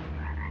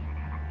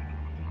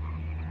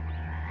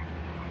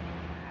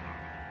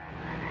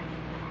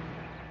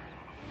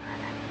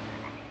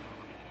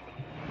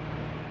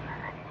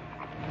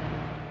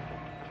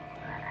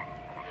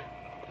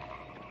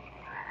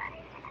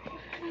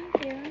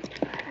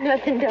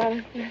 Nothing,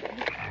 darling. Nothing.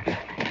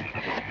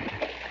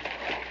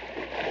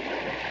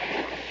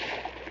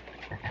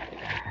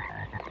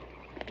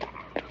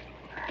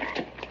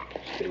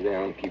 Stay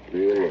down, keep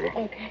real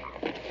low. Okay.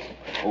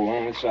 Hold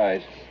on the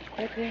sides.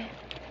 Okay.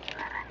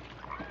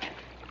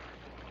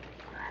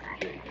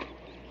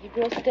 Keep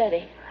real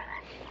steady.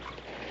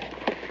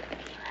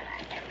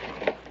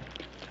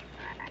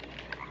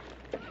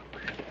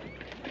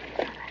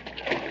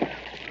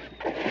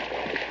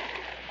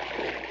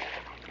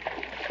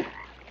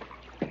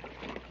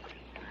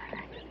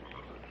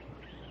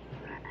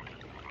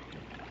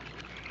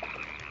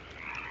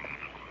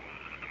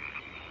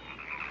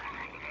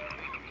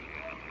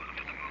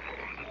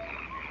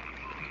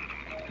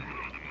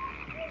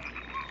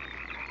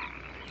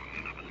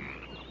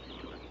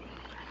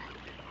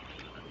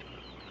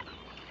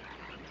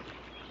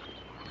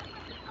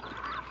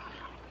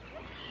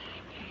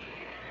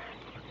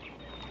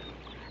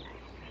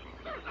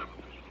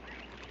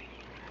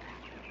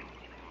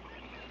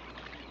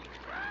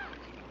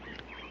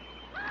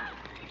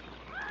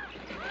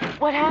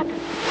 What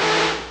happened?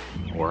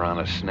 We're on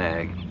a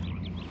snag.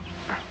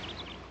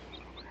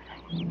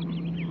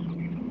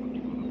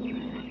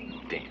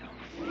 Damn.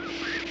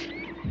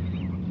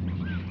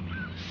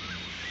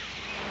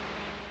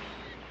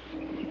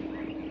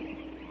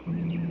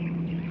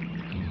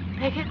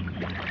 Pickett,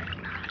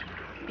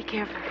 be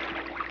careful.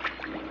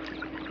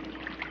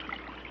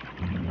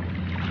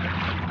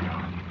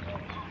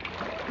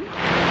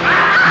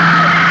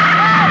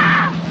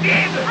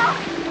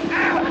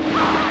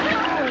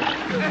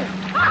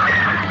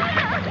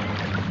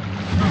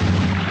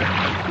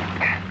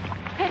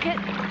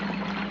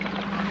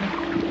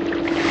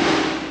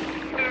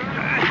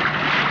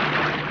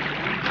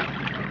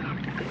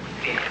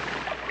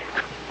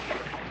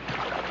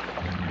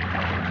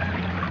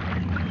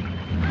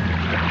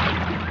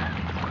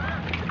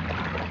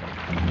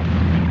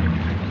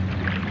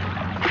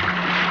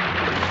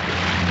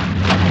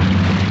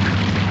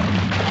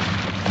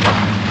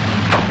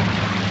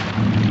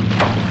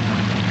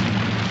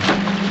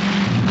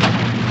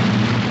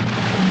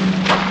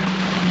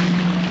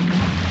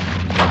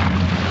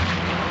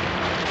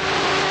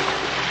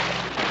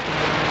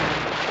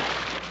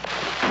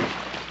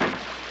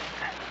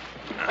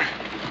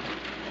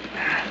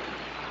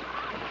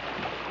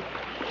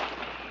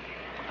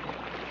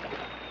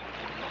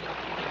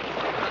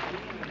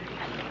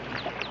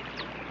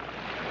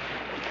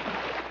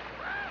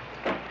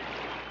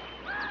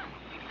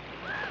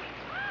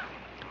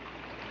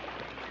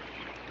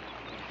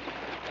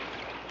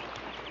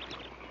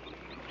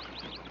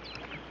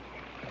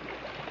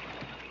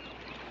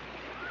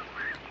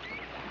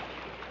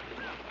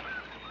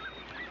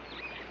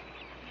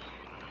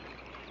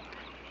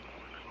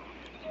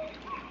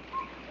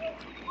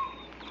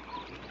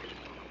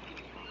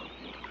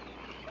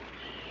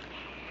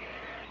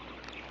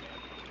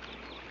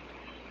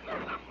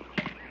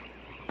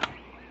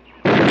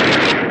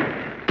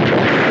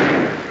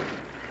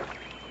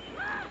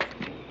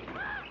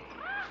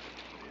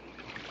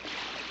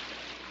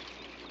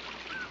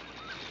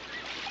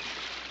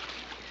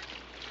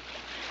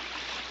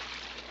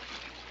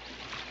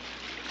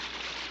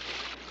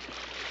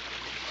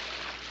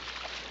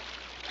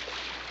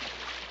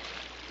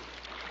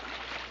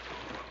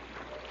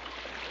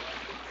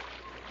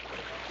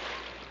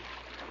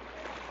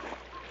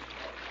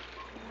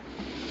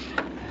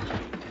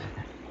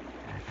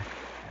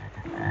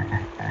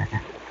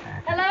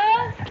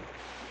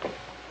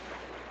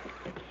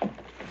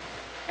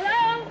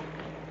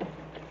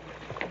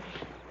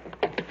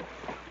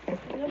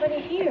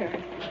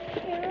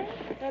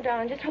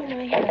 darling. Just hold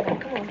my hand. Now,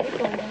 come on, keep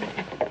going down.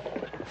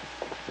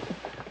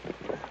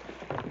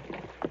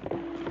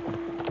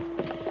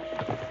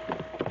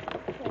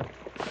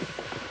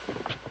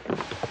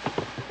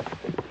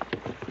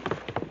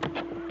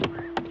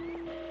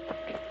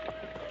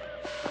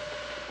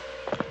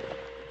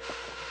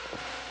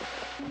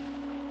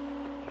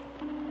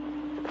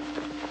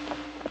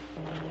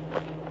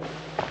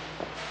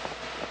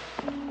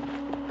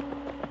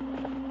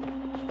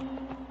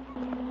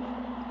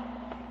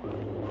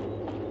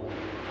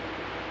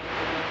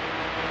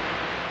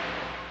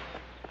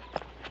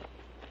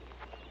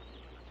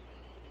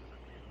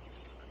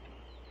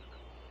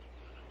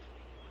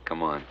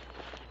 Come on.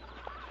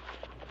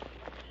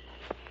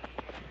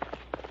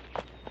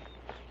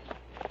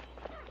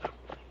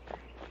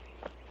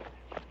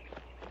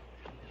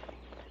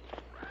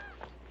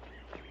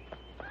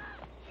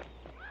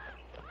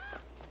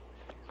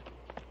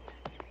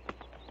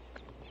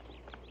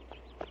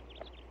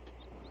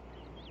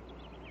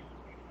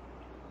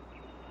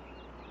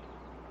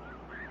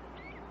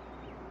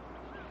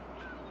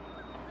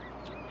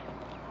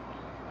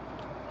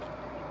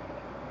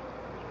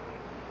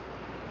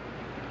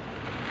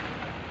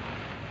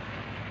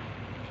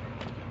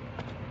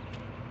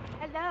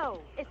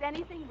 Hello. Is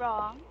anything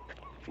wrong?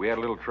 We had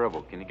a little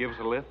trouble. Can you give us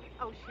a lift?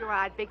 Oh, sure,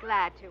 I'd be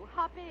glad to.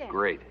 Hop in.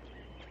 Great.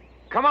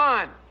 Come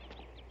on!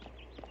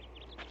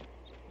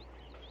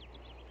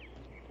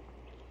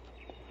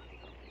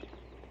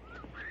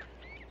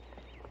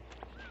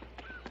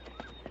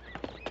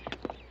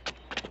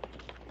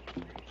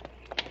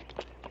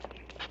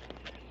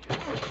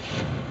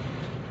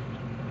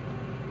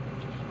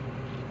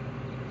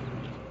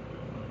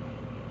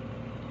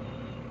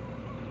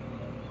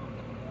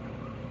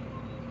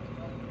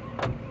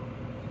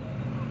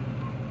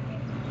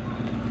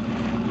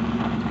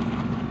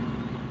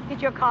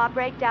 Did your car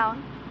break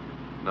down?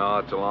 No,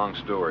 it's a long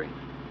story.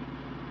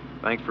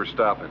 Thanks for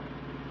stopping.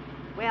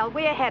 Well,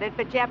 we're headed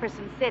for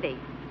Jefferson City.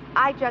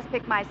 I just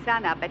picked my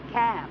son up at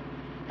camp.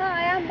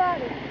 Hi, I'm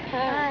Bobby.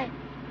 Hi.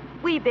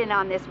 We've been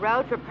on this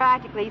road for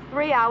practically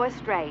 3 hours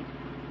straight,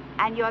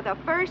 and you're the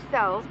first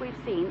souls we've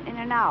seen in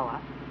an hour.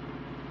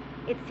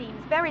 It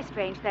seems very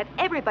strange that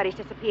everybody's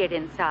disappeared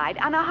inside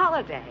on a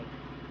holiday.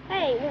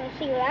 Hey, you want to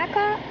see what I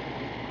caught?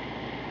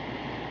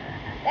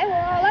 They were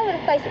all over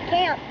the place at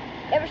camp.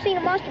 Ever seen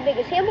a monster big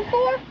as him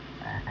before?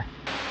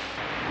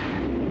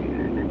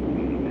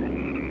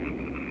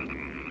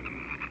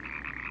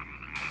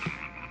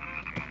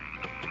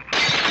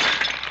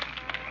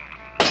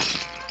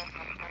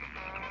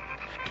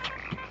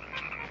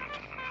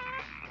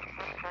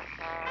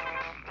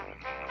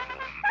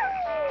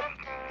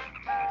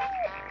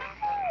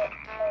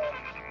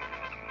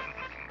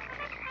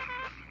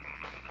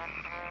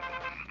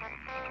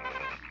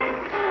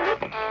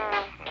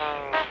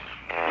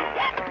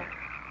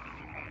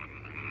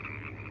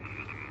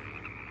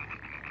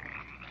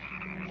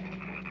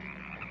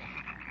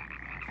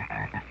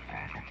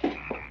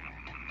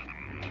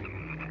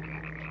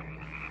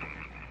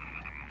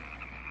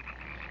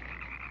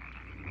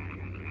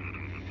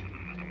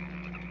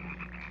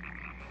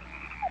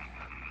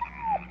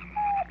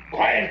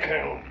 Quiet,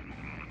 Colonel.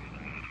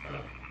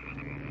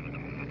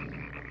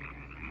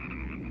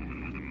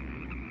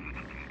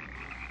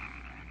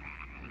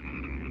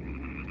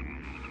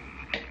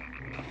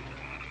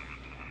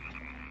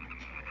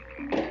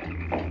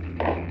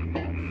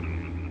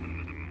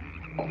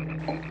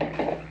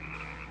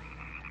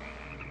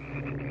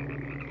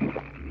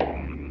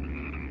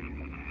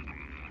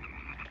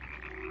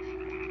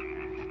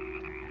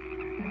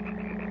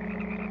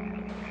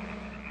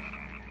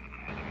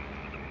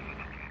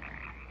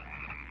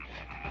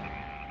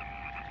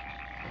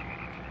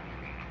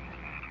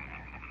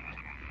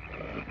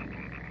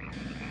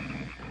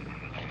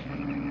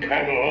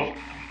 Colonel.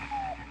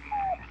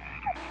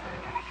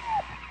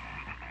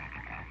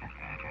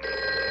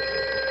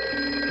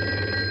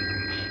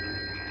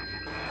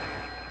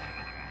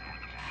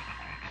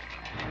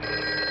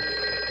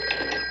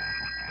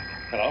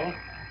 Hello?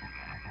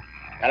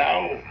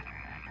 Hello?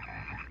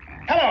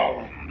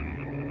 Hello?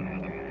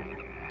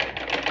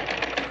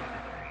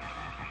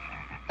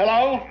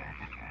 Hello?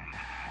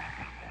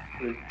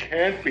 It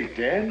can't be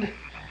dead.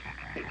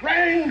 It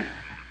rang.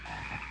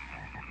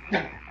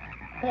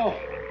 Oh.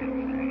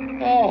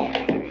 Oh.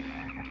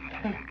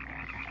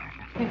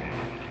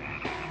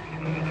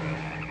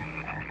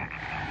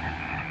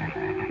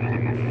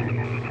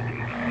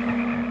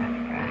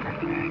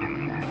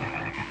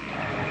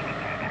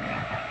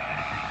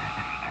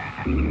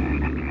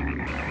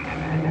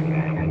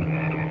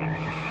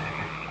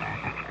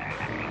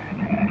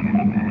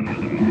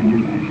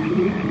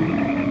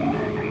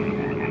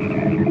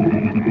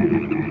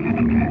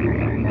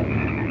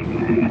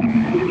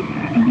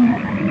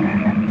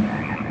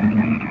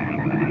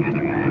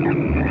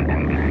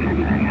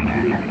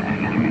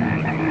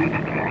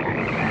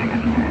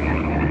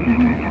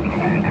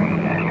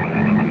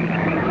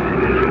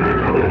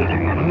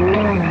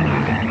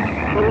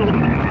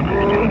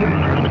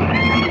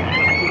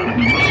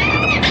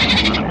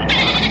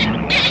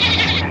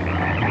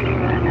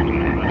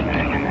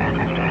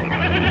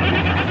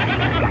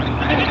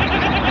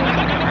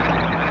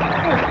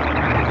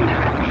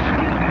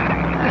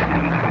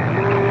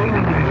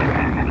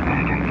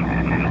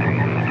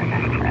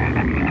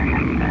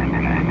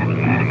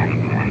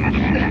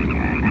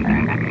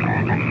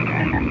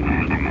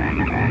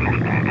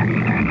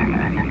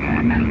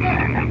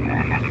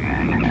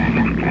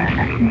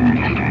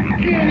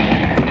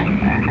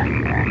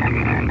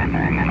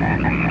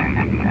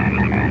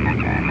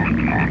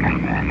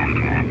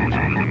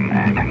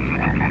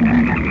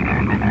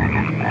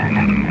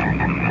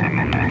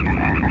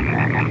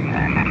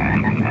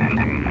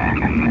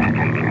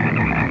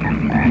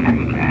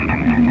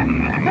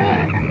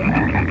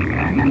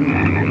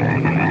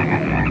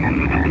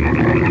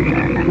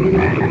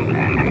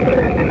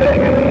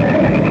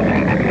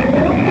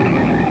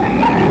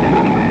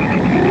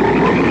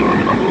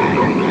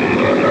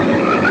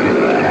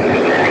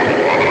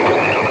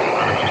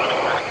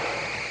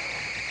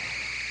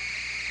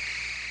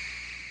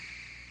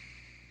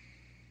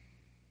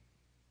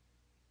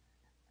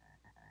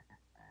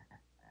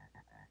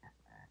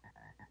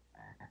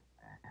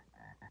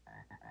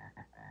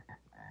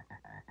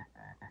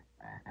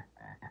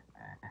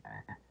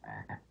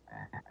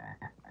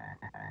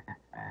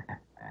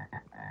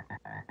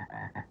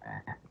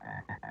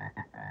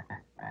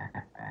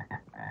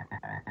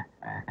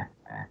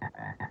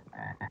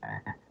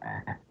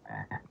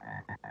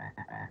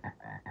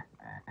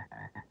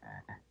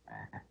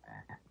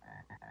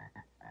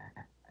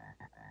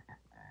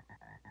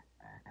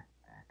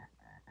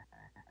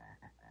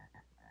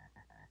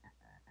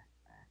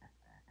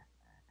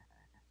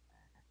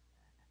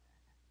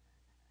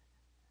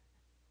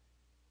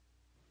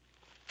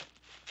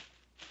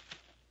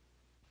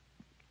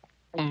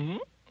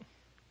 Mm-hmm.